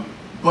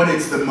 but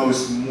it's the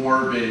most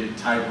morbid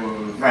type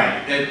of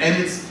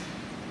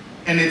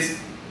and it's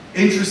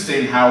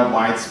interesting how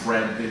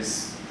widespread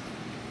this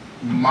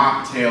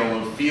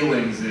mocktail of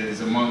feelings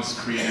is amongst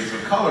creators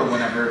of color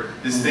whenever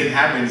this thing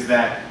happens,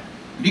 that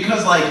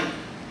because like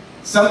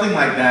something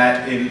like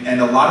that,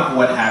 and a lot of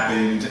what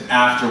happened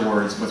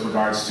afterwards with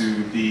regards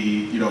to the,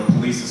 you know,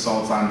 police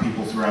assaults on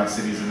people throughout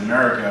cities in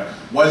America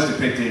was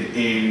depicted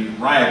in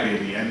Riot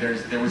Baby, and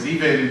there was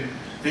even, I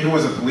think it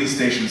was a police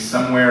station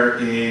somewhere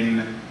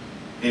in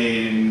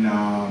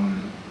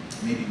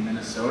maybe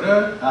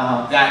Minnesota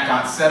that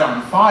got set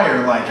on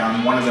fire like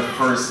on one of the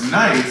first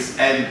nights,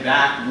 and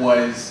that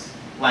was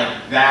like,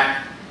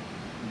 that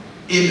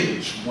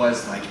image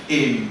was like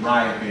in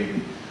Riot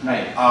Baby.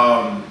 Right.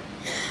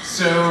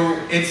 So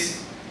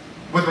it's,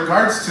 with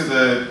regards to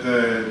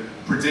the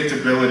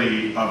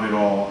predictability of it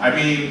all, I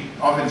mean,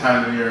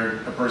 oftentimes when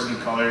you're a person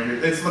of color,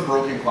 it's the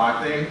broken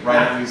clock thing, right?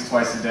 Yeah. At least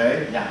twice a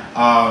day.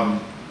 Yeah.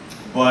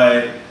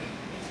 But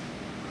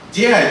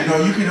yeah, you know,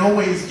 you can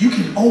always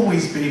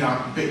bet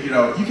on, you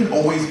know, you can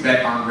always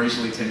bet on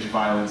racially tinged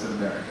violence in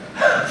America.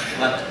 That's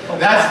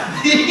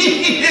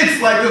it's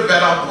like the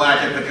bet on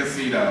black at the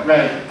casino.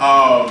 Right.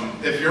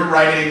 If you're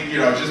writing, you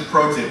know, just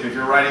pro tip, if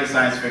you're writing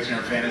science fiction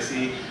or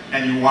fantasy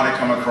and you want to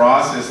come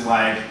across as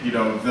like, you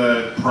know,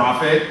 the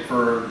prophet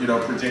for, you know,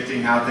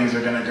 predicting how things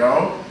are gonna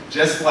go,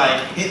 just like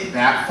hit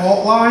that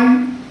fault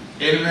line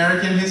in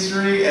American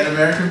history and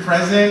American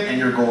present, and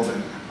you're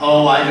golden.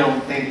 Oh, I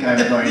don't think I'm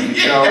going to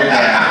go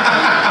there.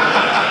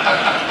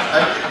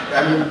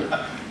 I mean,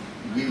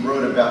 we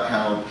wrote about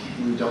how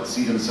people who don't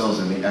see themselves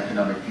in the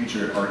economic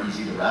future are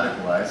easy to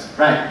radicalize.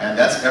 Right. And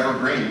that's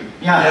evergreen.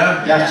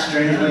 Yeah,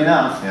 strangely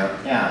enough.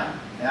 Yeah.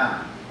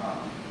 Yeah.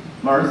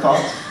 Mur,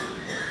 thoughts?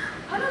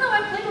 I don't know,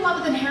 I played a lot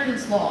with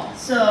inheritance law,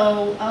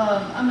 so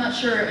I'm not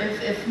sure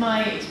if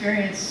my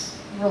experience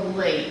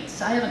relates.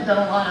 I haven't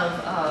done a lot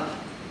of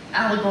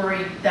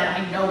allegory that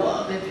I know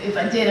of. If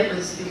I did, it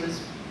was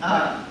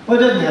well,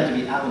 it doesn't have to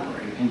be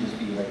allegory, it can just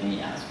be like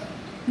any aspect.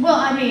 well,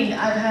 I mean,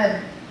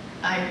 I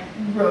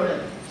wrote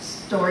a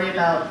story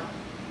about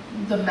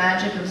the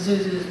magic of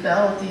Zuzu's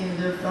bell at the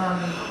end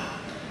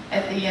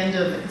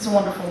of It's a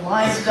Wonderful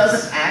Life. It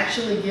doesn't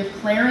actually give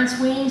Clarence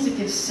wings, it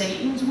gives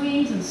Satan's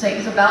wings, and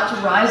Satan's about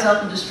to rise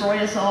up and destroy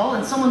us all,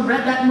 and someone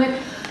read that and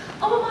went,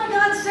 oh my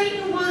God,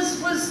 Satan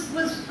was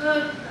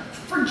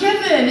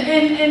forgiven,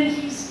 and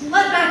he's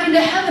let back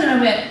into heaven, and I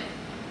went,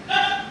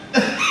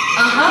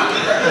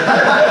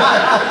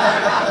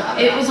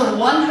 It was a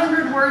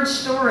 100-word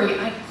story.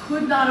 I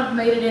could not have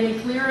made it any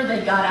clearer.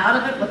 They got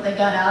out of it what they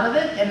got out of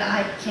it, and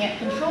I can't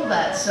control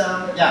that,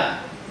 so.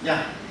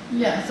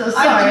 Yeah, so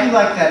sorry. I do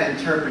like that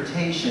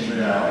interpretation, you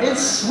know.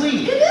 It's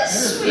sweet. It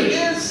is sweet.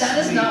 That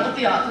is not what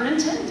the author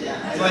intended.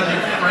 It's like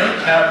if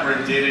Frank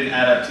Capra did an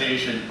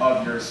adaptation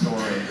of your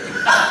story.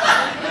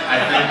 I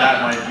think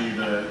that might be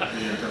the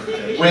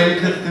interpretation. When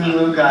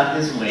Cthulhu got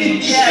his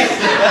wings. Yes.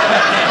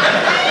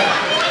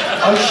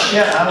 Oh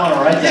shit, I want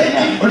to write that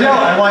down. Oh no,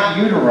 I want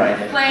you to write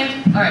it.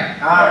 Plain. All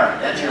right. Alright,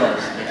 that's yours.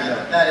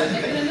 That is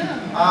the thing.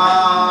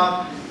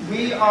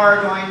 We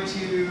are going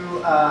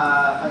to,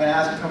 I'm going to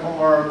ask a couple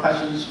more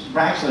questions.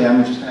 Actually,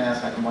 I'm just going to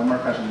ask like one more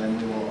question, then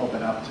we will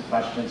open up to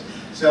questions.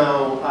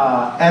 So,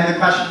 and the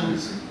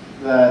questions,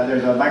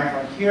 there's a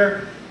microphone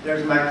here,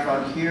 there's a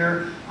microphone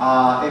here.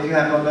 If you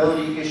have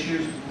mobility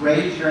issues,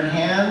 raise your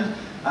hand,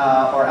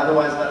 or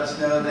otherwise let us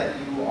know that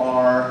you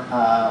are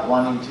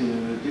wanting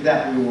to do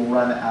that. We will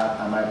run out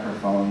a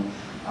microphone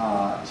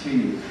to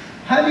you.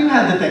 Have you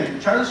had the thing?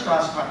 Charlie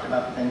Strauss talked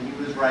about the thing. He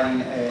was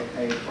writing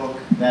a book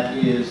that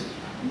is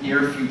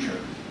near future.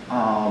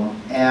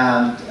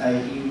 And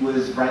he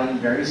was writing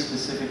very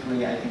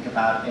specifically, I think,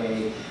 about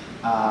an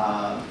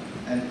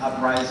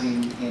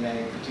uprising in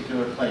a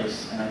particular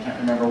place, and I can't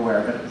remember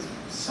where, but it was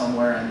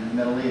somewhere in the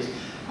Middle East.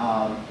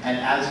 And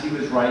as he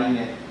was writing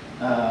it,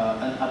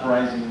 an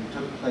uprising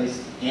took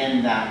place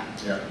in that.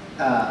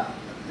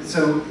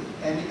 So,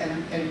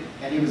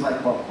 and he was like,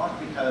 well, fuck,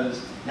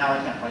 because now I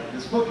can't write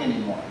this book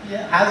anymore.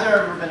 Yeah. Has there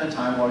ever been a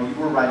time where you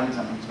were writing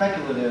something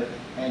speculative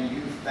and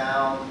you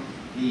found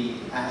the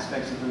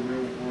aspects of the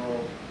real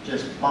world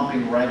just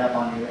bumping right up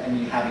on you and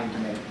you having to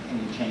make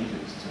any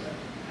changes to it?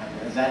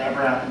 Has that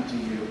ever happened to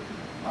you?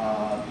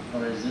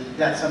 Or is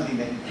that something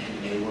that you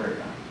particularly worry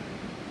about?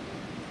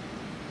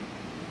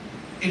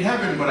 It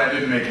happened, but I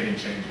didn't make any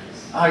changes.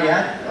 Oh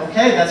yeah?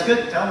 Okay, that's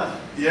good. Tell me.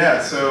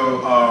 Yeah,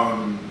 so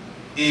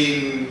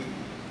in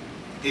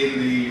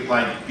the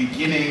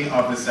beginning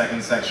of the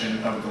second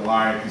section of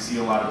Goliath, you see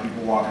a lot of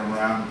people walking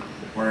around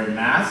wearing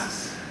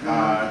masks,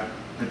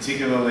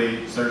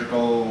 particularly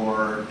surgical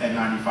or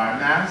N95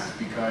 masks,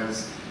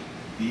 because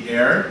the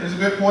air is a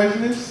bit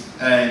poisonous.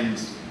 And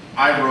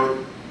I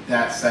wrote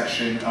that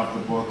section of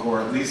the book, or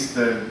at least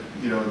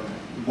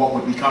what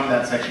would become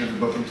that section of the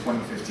book in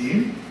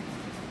 2015.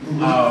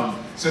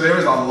 So there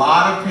was a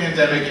lot of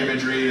pandemic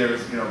imagery. There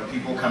was,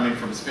 people coming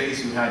from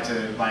space who had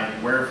to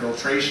wear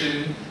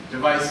filtration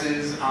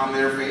devices on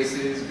their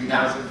faces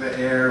because of the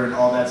air and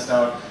all that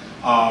stuff.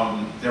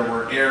 There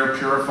were air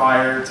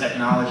purifier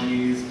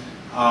technologies.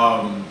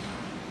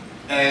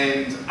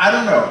 And I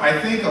don't know, I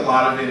think a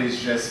lot of it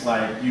is just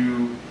like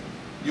you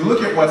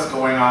look at what's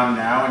going on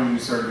now and you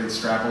sort of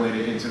extrapolate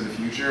it into the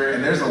future,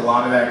 and there's a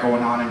lot of that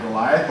going on in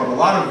Goliath, but a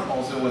lot of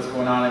also what's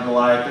going on in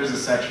Goliath, there's a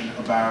section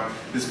about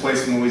this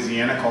place in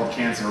Louisiana called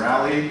Cancer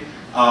Alley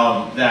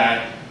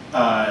that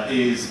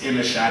is in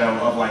the shadow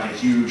of like a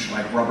huge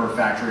like rubber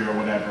factory or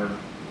whatever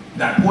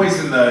that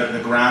poison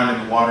the ground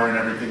and the water and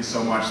everything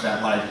so much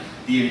that like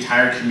the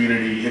entire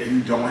community, if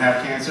you don't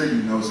have cancer,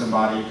 you know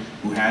somebody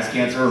who has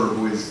cancer or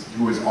who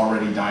has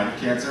already died of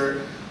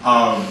cancer.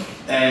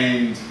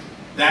 And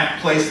that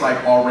place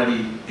like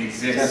already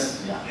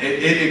exists.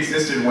 It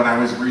existed when I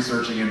was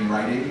researching and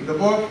writing the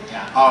book.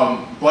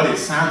 But it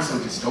sounds so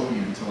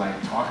dystopian to like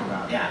talk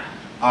about.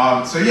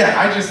 So yeah,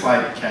 I just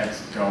like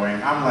kept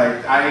going. I'm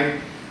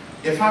like,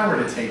 if I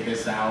were to take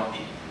this out,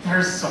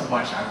 there's so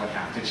much I would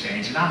have to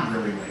change, and I'm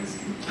really lazy.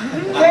 Thank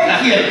you.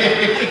 Thank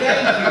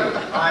you.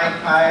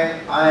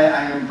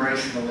 I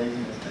embrace the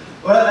laziness.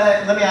 Well,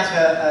 let me ask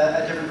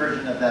a different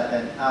version of that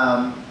then,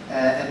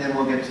 and then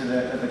we'll get to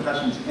the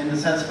questions. In the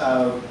sense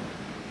of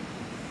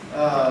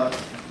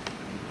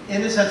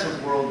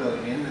world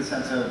building, in the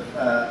sense of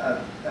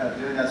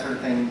doing that sort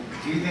of thing,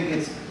 do you think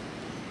it's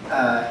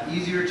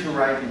easier to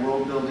write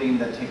world building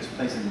that takes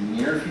place in the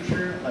near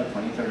future, like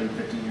 20, 30,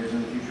 50 years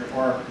in the future,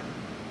 or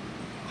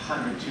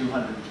 100,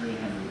 200, 300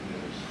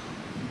 years?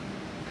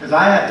 Because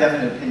I have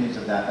definite opinions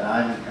of that, but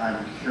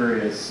I'm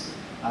curious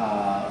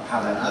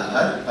how that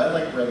goes. I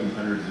like writing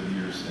hundreds of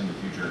years in the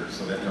future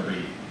so that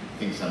nobody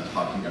thinks I'm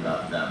talking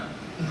about them.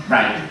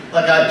 Right.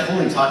 Like I'm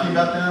totally talking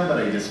about them, but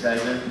I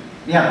disguise it.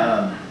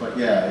 Yeah. But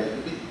yeah,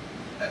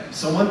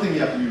 so one thing you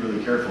have to be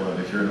really careful of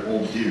if you're an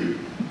old dude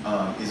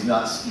is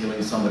not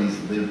stealing somebody's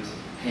lived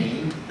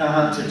pain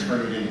to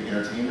turn it into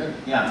entertainment.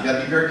 Yeah. You got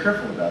to be very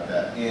careful about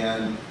that.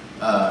 And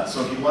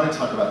so if you want to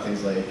talk about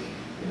things like,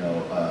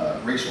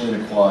 racial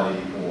inequality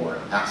or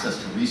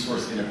access to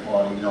resource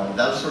inequality,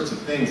 those sorts of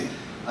things,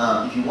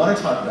 if you want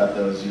to talk about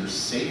those, you're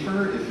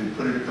safer if you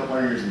put it a couple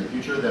of years in the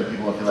future, then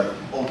people will feel like,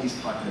 oh, he's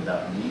talking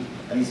about me,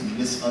 and he's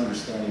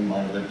misunderstanding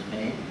my lived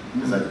pain,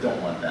 because I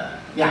don't want that.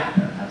 Yeah,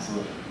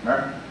 absolutely.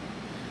 Mur?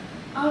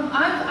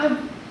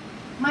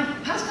 My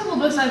past couple of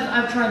books,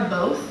 I've tried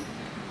both.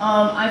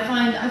 I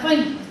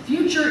find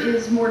future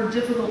is more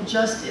difficult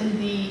just in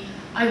the,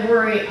 I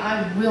worry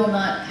I will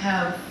not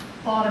have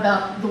thought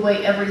about the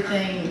way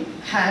everything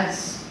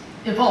has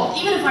evolved.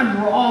 Even if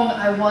I'm wrong,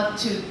 I want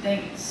to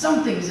think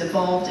something's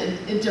evolved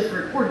in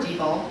different, or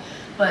devolved,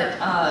 but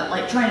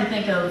like trying to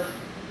think of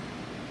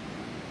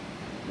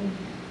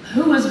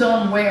who has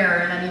gone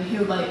where, and I mean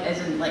who, like as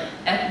in like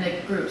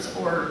ethnic groups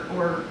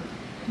or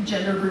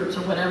gender groups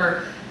or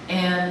whatever,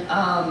 and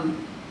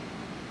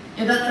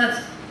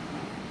that's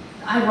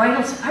I write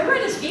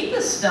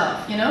escapist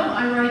stuff,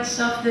 I write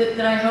stuff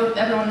that I hope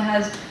everyone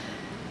has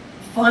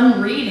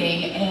fun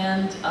reading,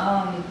 and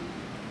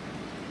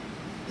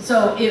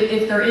so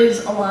if there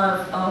is a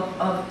lot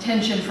of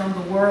tension from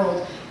the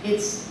world,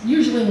 it's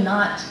usually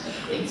not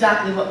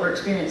exactly what we're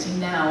experiencing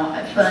now,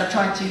 but I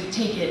try to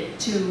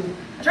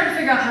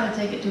figure out how to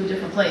take it to a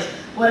different place.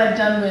 What I've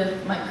done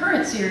with my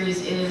current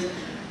series is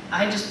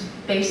I just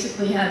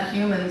basically have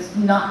humans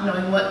not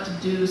knowing what to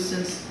do,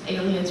 since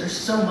aliens are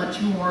so much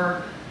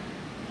more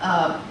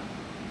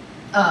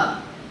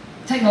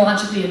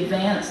technologically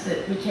advanced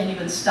that we can't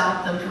even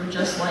stop them from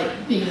just like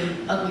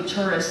being ugly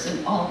tourists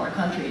in all of our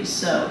countries.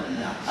 So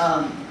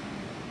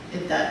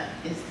if that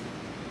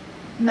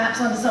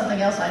maps onto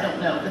something else, I don't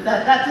know. But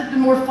that's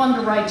been more fun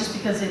to write, just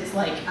because it's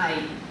like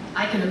I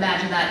can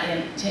imagine that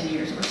in 10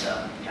 years or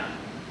so. Yeah.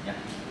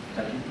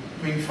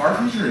 I mean, Far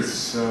Future is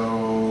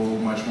so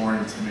much more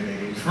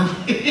intimidating for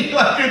me.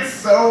 Like, it's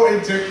so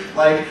and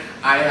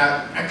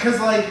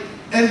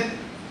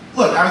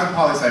look, I was a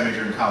poli-sci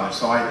major in college,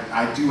 so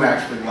I do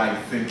actually like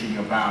thinking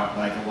about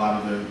like a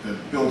lot of the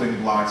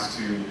building blocks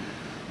to,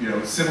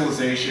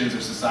 civilizations or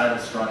societal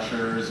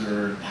structures,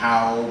 or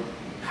how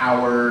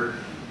power,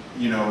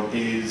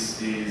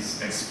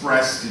 is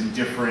expressed in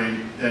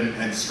different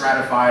and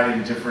stratified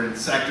in different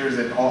sectors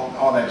and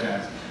all that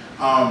jazz.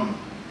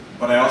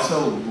 But I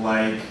also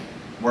like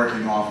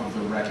working off of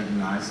the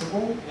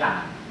recognizable.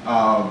 Yeah.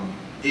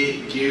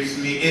 It gives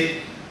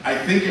me I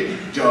think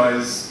it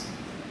does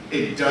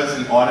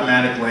an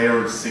automatic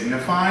layer of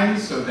signifying,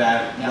 so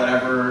that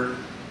whatever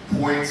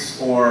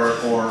points or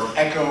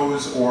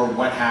echoes or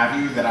what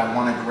have you that I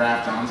want to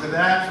graft onto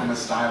that from a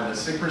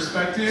stylistic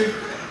perspective,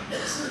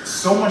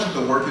 so much of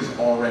the work is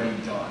already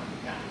done.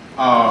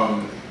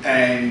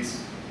 And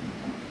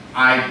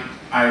I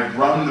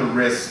run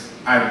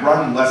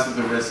less of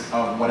the risk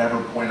of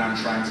whatever point I'm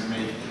trying to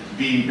make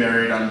being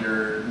buried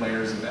under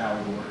layers of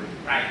allegory.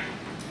 Right.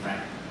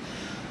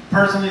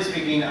 Personally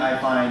speaking, I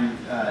find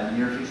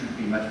near future to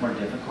be much more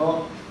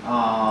difficult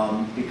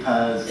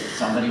because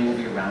somebody will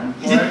be around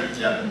for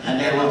it, and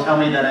they will tell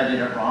me that I did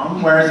it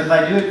wrong. Whereas if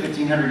I do it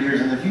 1,500 years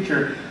in the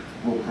future,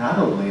 we'll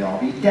probably all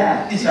be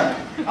dead. So,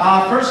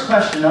 first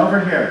question over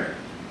here.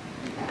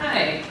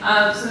 Hi.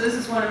 So this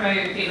is one of my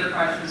favorite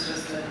questions,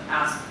 just to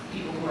ask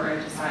people who are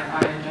into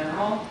sci-fi in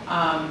general.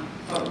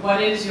 But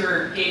what is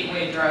your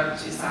gateway drug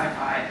to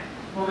sci-fi?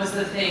 What was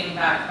the thing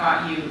that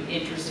got you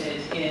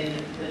interested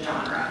in the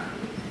genre?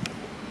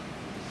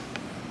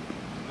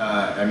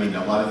 I mean,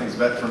 a lot of things,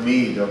 but for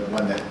me, the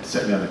one that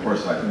set me on the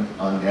course I'm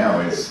on now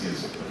is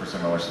the first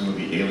time I watched the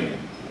movie Alien.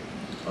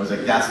 I was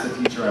like, that's the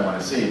future I want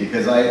to see,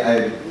 because I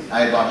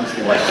had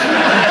obviously watched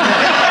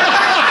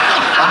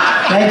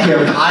Thank you.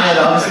 I had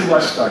obviously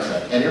watched Star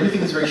Trek, and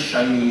everything is very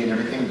shiny and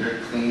everything very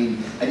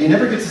clean, and you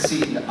never get to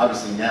see,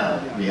 obviously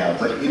now we have,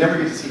 but you never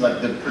get to see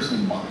like the person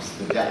who mops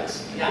the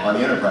decks on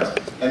the Enterprise.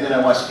 And then I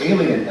watched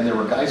Alien, and there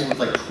were guys with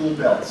like tool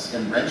belts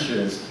and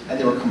wrenches, and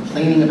they were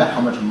complaining about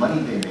how much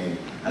money they made.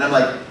 And I'm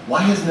like,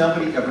 why has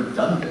nobody ever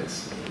done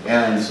this?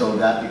 And so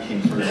that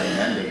became sort of my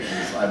mandate,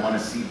 is I want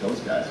to see those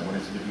guys. I want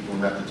to see the people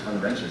who have to turn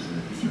wrenches in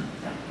the future.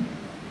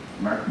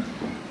 Mark?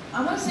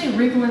 I want to say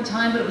Wrinkle in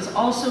Time, but it was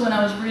also when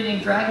I was reading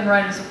Dragon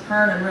Riders of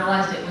Pern and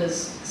realized it was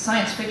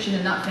science fiction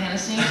and not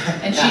fantasy.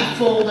 And she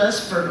fooled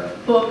us for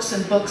books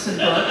and books and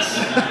books.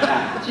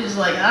 She's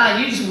like,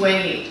 you just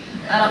wait.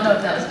 I don't know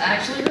if that was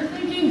actually her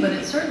thinking, but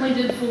it certainly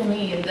did fool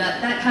me. And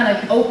that kind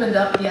of opened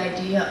up the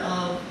idea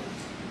of,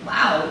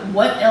 wow,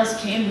 what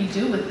else can we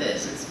do with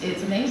this?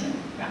 It's amazing.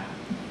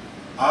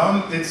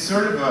 It's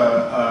sort of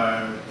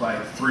a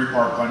like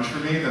three-part punch for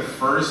me.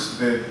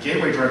 The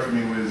gateway drug for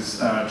me was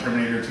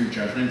Terminator 2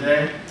 Judgment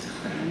Day.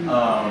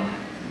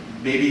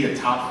 Maybe a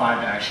top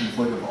 5 action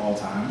flick of all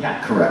time.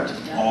 Yeah, correct.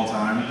 All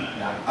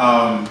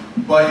time.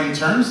 But in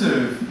terms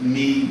of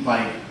me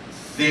like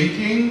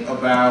thinking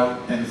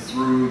about and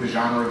through the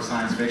genre of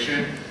science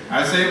fiction,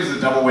 I'd say it was a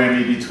double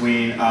whammy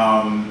between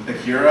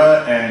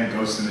Akira and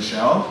Ghost in the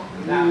Shell.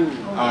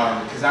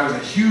 Because I was a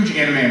huge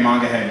anime and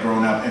manga head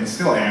growing up, and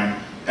still am.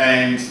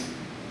 And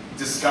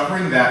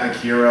discovering that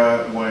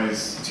Akira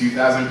was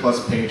 2,000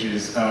 plus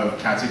pages of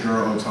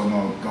Katsuguro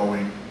Otomo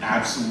going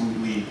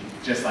absolutely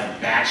just like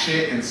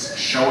batshit and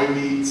showing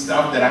me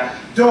stuff that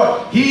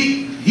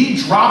he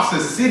drops a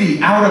city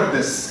out of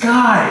the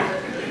sky.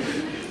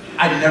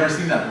 I'd never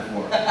seen that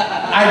before.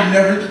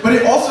 But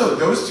it also,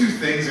 those two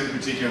things in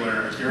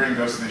particular, Akira and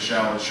Ghost in the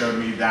Shell, showed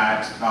me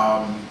that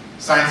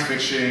science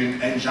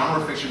fiction and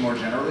genre fiction more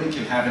generally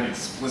can have an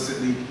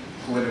explicitly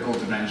political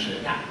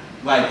dimension.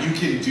 Like you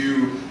can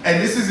do,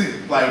 and this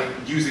isn't like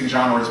using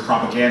genre as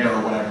propaganda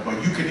or whatever,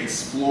 but you can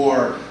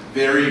explore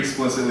very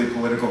explicitly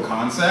political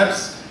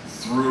concepts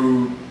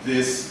through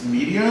this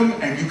medium,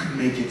 and you can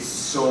make it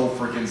so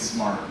freaking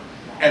smart.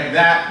 And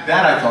that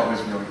I thought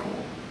was really cool.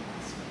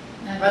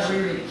 I gotta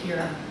reread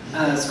Akira.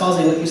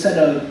 Scalzi, what you said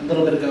a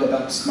little bit ago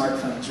about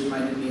smartphones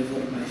reminded me of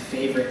one of my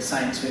favorite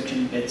science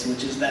fiction bits,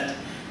 which is that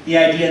the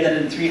idea that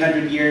in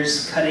 300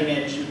 years,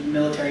 cutting-edge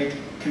military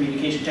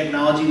communication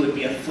technology would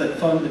be a flip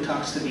phone that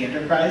talks to the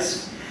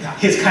Enterprise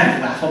is kind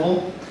of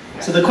laughable.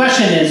 So the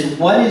question is,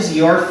 what is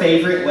your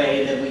favorite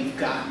way that we've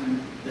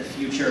gotten the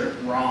future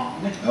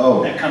wrong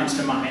that comes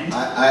to mind?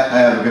 I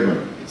have a good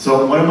one.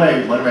 So one of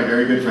my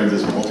very good friends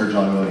is Walter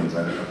John Williams.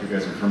 I don't know if you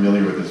guys are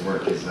familiar with his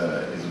work. He's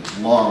a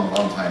long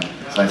time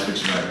science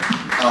fiction writer.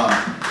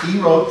 He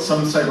wrote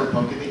some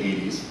cyberpunk in the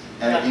 80s,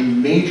 and a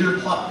major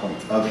plot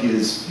point of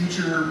his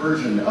future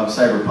version of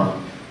cyberpunk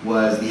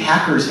was the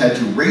hackers had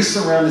to race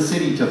around the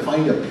city to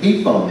find a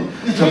payphone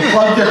to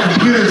plug their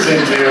computers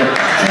into so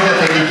that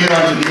they could get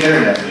onto the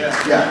internet.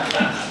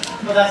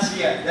 Well,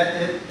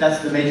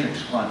 that's the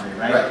Matrix quandary,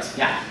 right? Right.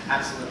 Yeah,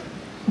 absolutely.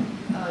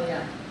 Oh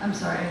yeah, I'm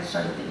sorry, I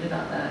started thinking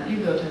about that. You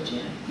go,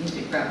 Tochi. You need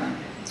to grab mine.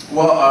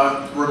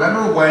 Well,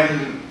 remember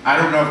when, I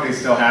don't know if they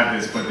still have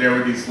this, but there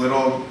were these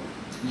little,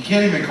 you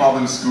can't even call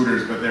them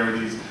scooters, but there were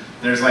these,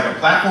 there's like a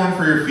platform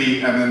for your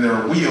feet, and then there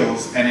are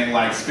wheels, and it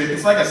like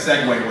it's like a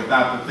Segway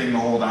without the thing to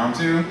hold on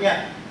to.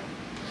 Yeah.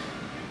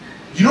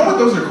 You know what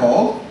those are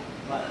called?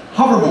 What?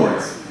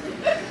 Hoverboards.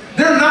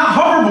 They're not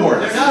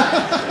hoverboards.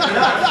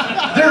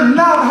 They're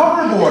not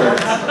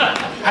hoverboards.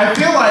 I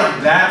feel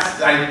like that's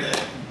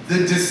the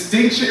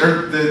distinction,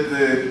 or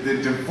the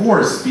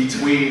divorce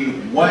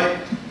between what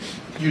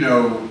you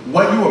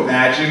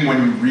imagine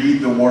when you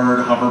read the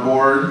word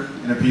hoverboard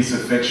in a piece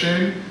of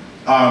fiction,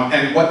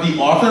 and what the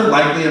author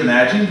likely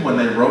imagined when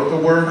they wrote the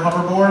word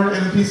hoverboard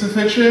in a piece of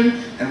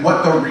fiction, and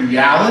what the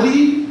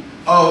reality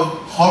of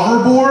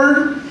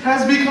hoverboard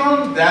has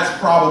become. That's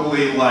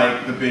probably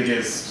like the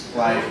biggest,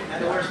 like.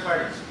 And the worst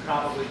part is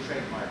probably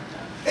trademarked.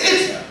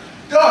 It's,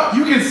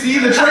 you can see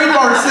the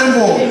trademark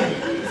symbol.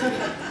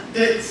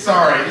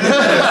 Sorry. No.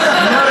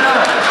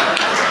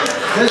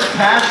 This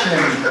passion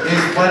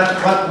is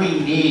what we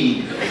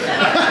need.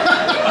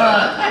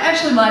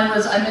 Actually, mine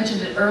was, I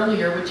mentioned it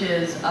earlier, which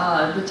is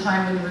the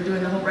time when we were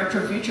doing the whole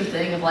retro future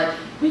thing of like,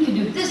 we can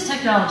do this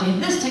technology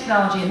and this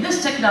technology and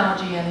this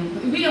technology,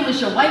 and we only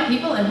show white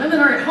people and women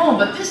are at home,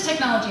 but this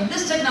technology and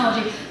this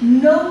technology,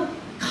 no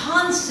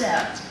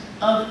concept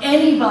of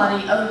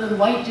anybody other than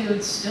white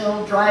dudes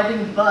still driving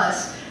the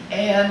bus,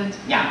 and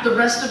the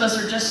rest of us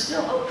are just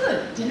still, oh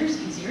good,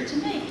 dinner's easier to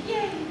make,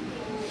 yay.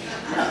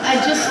 I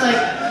just like,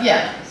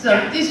 yeah,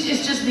 so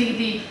it's just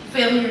the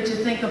failure to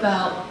think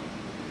about,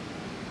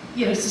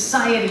 you know,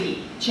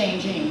 society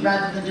changing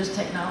rather than just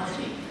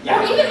technology. Yeah.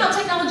 Or even how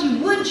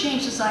technology would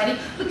change society,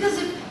 because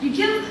if you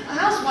give a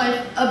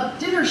housewife a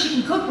dinner she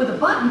can cook with a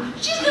button,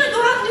 she's gonna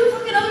go out and do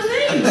fucking other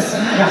things.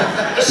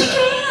 Because she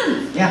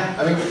can. Yeah.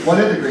 I mean,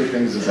 one of the great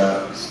things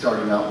about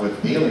starting out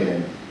with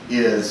Alien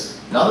is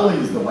not only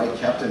is the white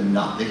captain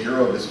not the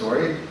hero of the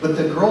story, but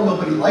the girl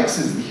nobody likes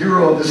is the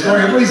hero of the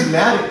story. Everybody's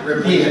mad at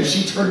Ripley, and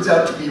she turns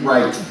out to be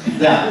right.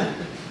 Yeah.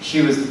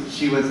 She was the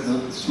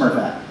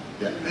Smurfette.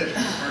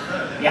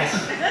 Yeah.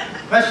 Yes.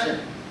 Question.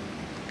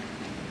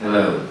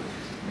 Hello.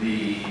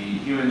 The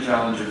human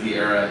challenge of the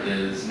era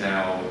is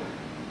now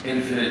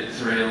infinite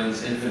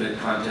surveillance, infinite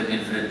content,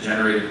 infinite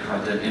generated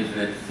content,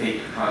 infinite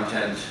fake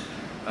content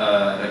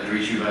that can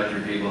reach you about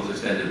your vehicle's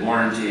extended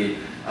warranty.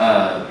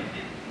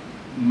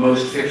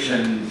 Most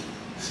fiction,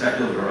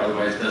 speculative or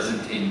otherwise,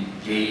 doesn't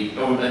engage.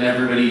 Oh, and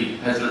everybody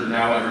has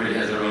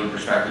their own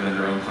perspective and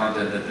their own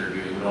content that they're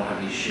doing. We don't have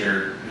any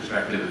shared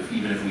perspective,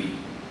 even if we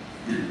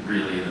did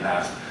really in the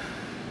past.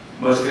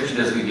 Most fiction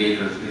doesn't engage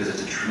with us because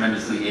it's a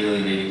tremendously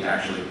alienating to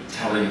actually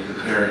telling a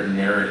coherent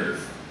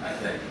narrative, I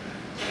think.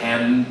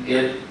 Can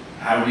it,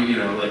 how do you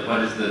know, like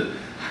what is the,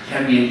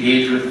 can we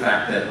engage with the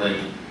fact that like,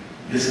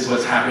 this is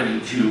what's happening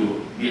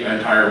to the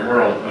entire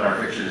world, but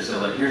our fiction is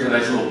still like, here's a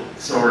nice little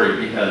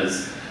story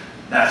because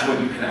that's what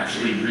you can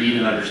actually read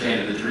and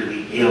understand and it's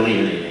really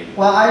alienating.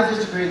 Well, I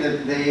disagree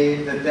that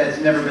that's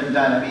never been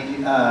done. I mean,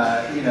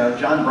 you know,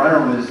 John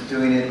Brunner was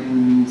doing it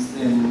in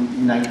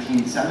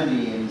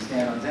 1970 in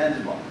Stand on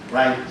Zanzibar,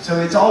 right? So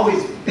it's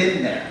always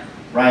been there,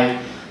 right?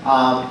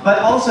 But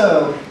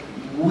also,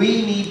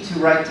 we need to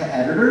write to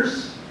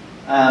editors,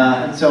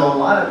 and so a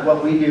lot of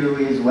what we do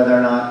is whether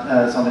or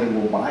not somebody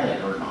will buy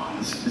it or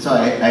not. So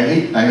I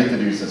hate to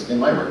do this in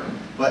my work,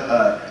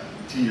 but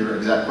to your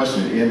exact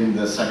question, in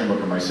the second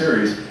book of my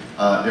series,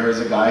 there is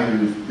a guy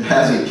who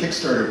has a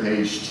Kickstarter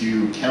page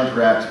to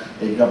counteract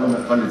a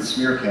government-funded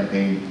smear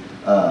campaign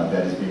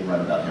that is being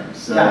run about him.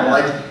 So,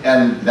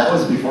 and that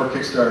was before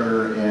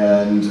Kickstarter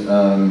and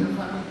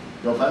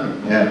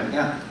GoFundMe.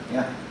 Yeah.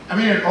 I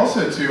mean, and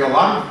also too, a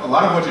lot of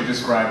what you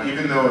described,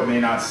 even though it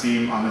may not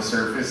seem on the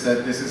surface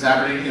that this is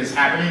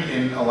happening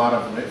in a lot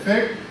of lit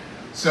fic.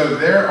 So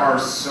there are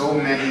so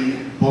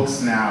many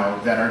books now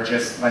that are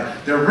just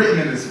like, they're written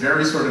in this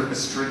very sort of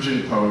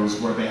astringent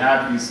pose where they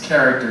have these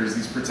characters,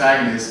 these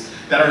protagonists,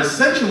 that are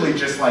essentially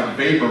just like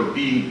vapor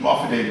being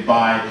buffeted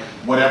by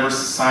whatever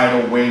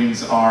societal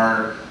winds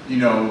are, you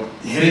know,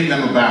 hitting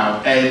them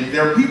about. And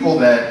there are people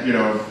that, you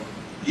know,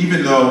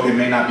 even though it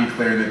may not be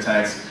clear in the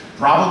text,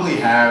 probably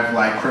have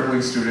like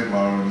crippling student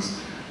loans,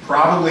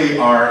 probably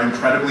are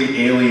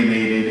incredibly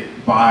alienated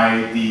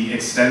by the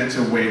extent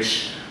to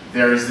which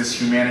there is this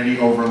humanity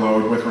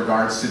overload with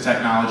regards to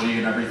technology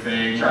and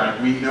everything. Sure. Like,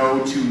 we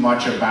know too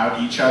much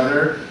about each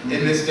other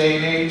in this day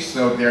and age,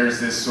 so there's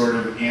this sort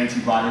of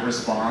antibody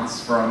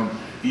response from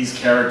these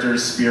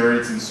characters'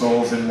 spirits and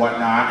souls and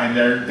whatnot, and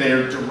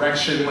they're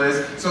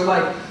directionless. So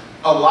like,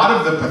 a lot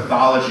of the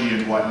pathology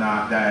and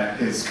whatnot that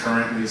is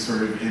currently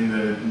sort of in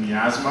the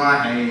miasma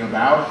hanging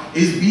about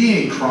is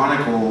being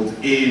chronicled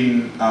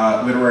in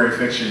literary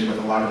fiction with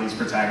a lot of these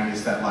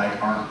protagonists that like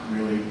aren't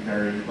really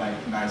very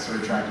like nice or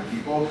attractive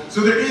people.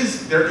 So there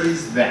is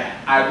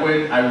that. I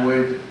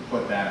would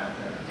put that out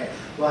there. Okay.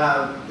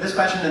 Well, this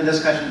question and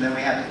this question, then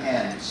we have to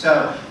end.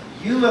 So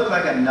you look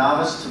like a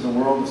novice to the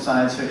world of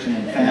science fiction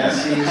and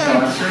fantasy, so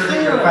I'm sure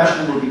that your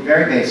question will be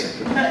very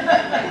basic.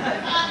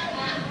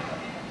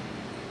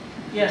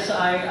 Yes,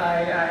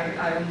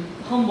 I'm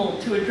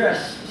humbled to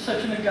address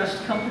such an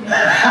august company.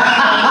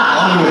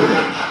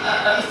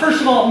 First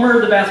of all, Mur,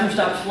 the bathroom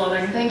stopped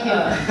flooding. Thank you.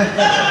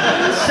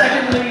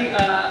 Secondly,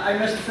 I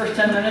missed the first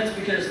 10 minutes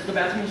because the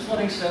bathroom was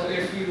flooding, so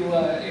if you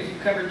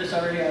covered this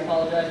already, I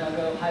apologize, and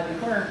I'll go hide in the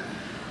corner.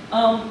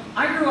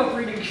 I grew up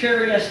reading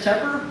Sherry S.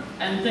 Tepper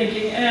and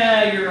thinking,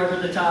 you're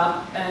over the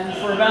top, and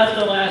for about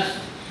the last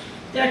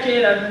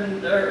decade,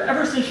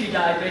 ever since she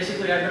died,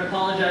 basically, I've been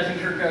apologizing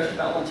to her ghost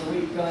about once a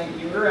week, going,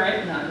 you were right,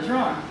 and I was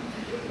wrong.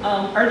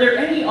 Are there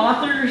any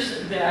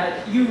authors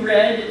that you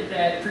read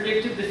that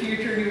predicted the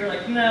future, and you were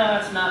like, no,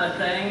 it's not a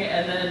thing,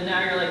 and then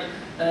now you're like,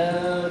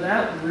 oh,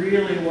 that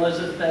really was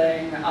a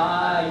thing.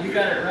 You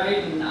got it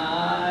right, and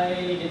I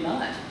did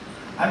not.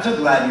 I'm so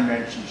glad you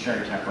mentioned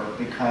Sherry Tepper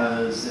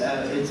because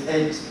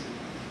it's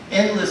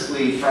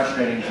endlessly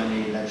frustrating for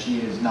me that she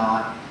is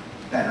not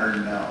better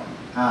known.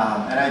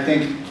 And I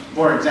think,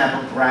 for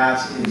example,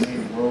 Grass is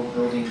a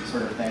world-building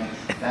sort of thing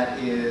that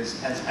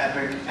is as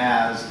epic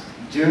as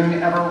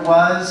Dune ever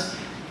was,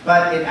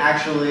 but it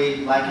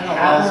actually like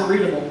has a lot more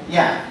readable.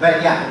 Yeah,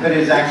 but it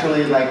is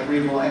actually like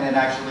readable, and it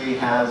actually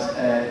has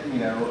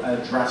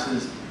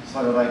addresses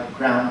sort of like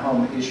ground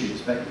home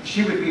issues. But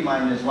she would be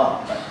mine as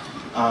well. But.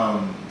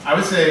 I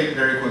would say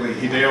very quickly,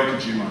 Hideo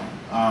Kojima.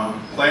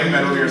 Playing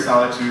Metal Gear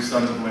Solid 2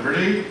 Sons of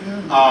Liberty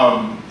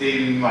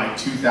in like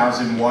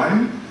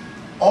 2001.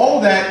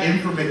 all that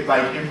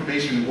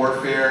information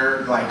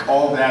warfare, like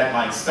all that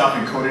like stuff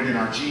encoded in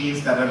our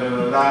genes, da da da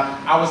da da.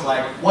 I was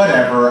like,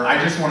 whatever.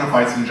 I just want to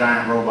fight some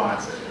giant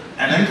robots.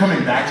 And then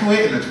coming back to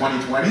it in the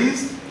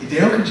 2020s,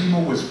 Hideo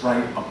Kojima was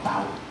right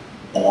about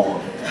all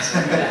of it.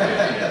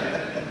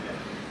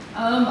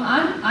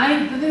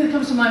 The thing that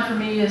comes to mind for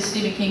me is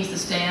Stephen King's The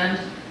Stand,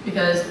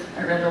 because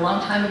I read it a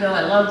long time ago,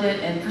 I loved it,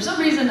 and for some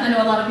reason I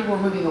know a lot of people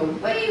were moving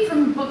away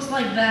from books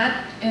like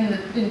that in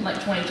like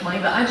 2020,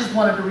 but I just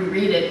wanted to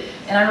reread it,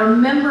 and I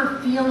remember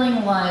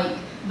feeling like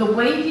the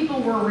way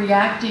people were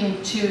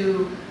reacting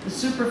to the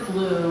super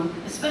flu,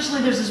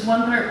 especially there's this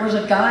one part where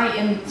there's a guy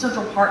in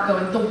Central Park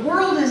going, the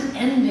world is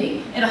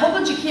ending, and a whole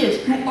bunch of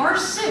kids who are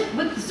sick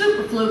with the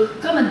super flu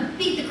come and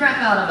beat the crap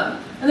out of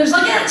them. And there's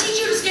like, yeah, teach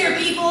you to scare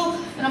people.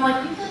 And I'm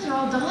like, you guys are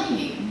all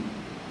dying.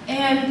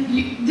 And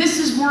this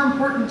is more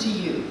important to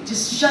you,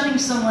 just shutting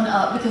someone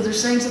up because they're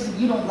saying something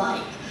you don't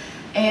like.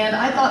 And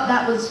I thought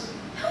that was,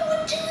 who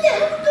would do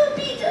that? Who would go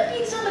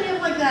beat somebody up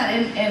like that?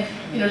 And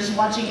you know, just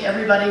watching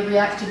everybody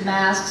react to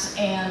masks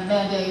and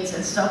mandates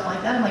and stuff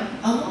like that, I'm like,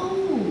 oh.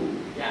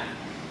 Yeah.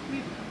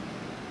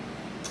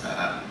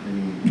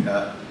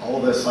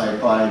 All the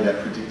sci-fi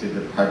that predicted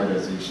the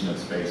privatization of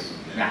space.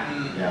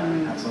 Yeah.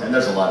 Yeah, Absolutely. and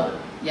there's a lot of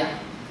it. Yeah.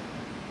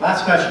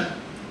 Last question.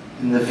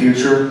 In the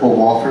future, will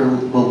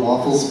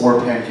waffles or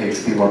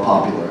pancakes be more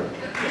popular?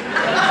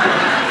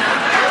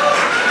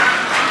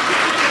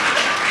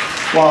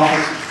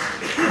 Waffles.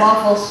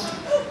 Waffles.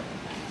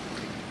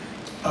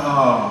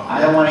 Oh, I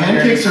don't want to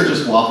hear Pancakes are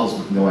just waffles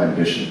with no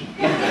ambition.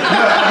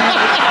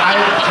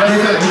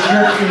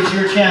 It's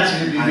your chance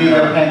to be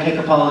a pancake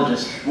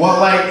apologist. well,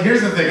 like,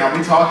 here's the thing. Are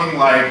we talking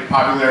like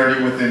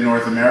popularity within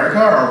North America,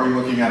 or are we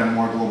looking at a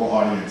more global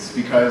audience?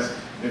 Because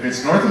if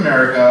it's North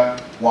America,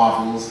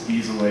 waffles,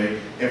 easily.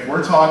 If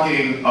we're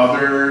talking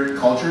other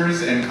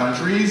cultures and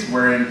countries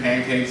wherein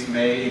pancakes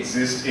may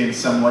exist in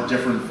somewhat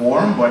different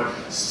form, but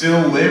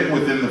still live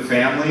within the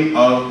family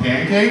of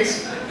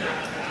pancakes,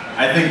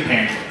 I think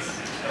pancakes.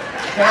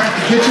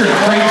 Get your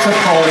grapes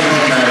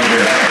apologism out of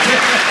here.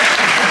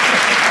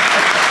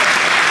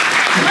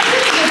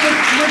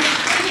 We're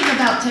thinking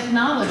about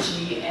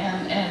technology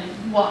and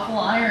waffle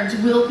irons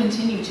will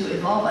continue to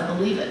evolve, I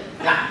believe it.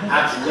 Yeah,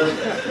 absolutely.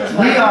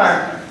 We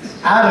are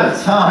out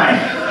of time.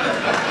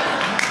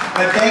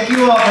 But thank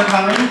you all for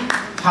coming.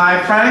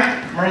 Ty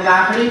Franck, Mur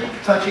Lafferty,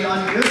 Tochi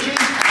Onyebuchi.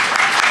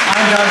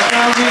 I'm John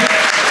Scalzi.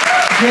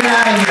 Get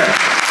out of here.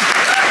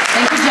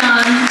 Thank you,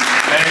 John.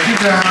 Thank you,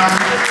 John.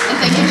 And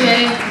thank you,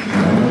 Jay.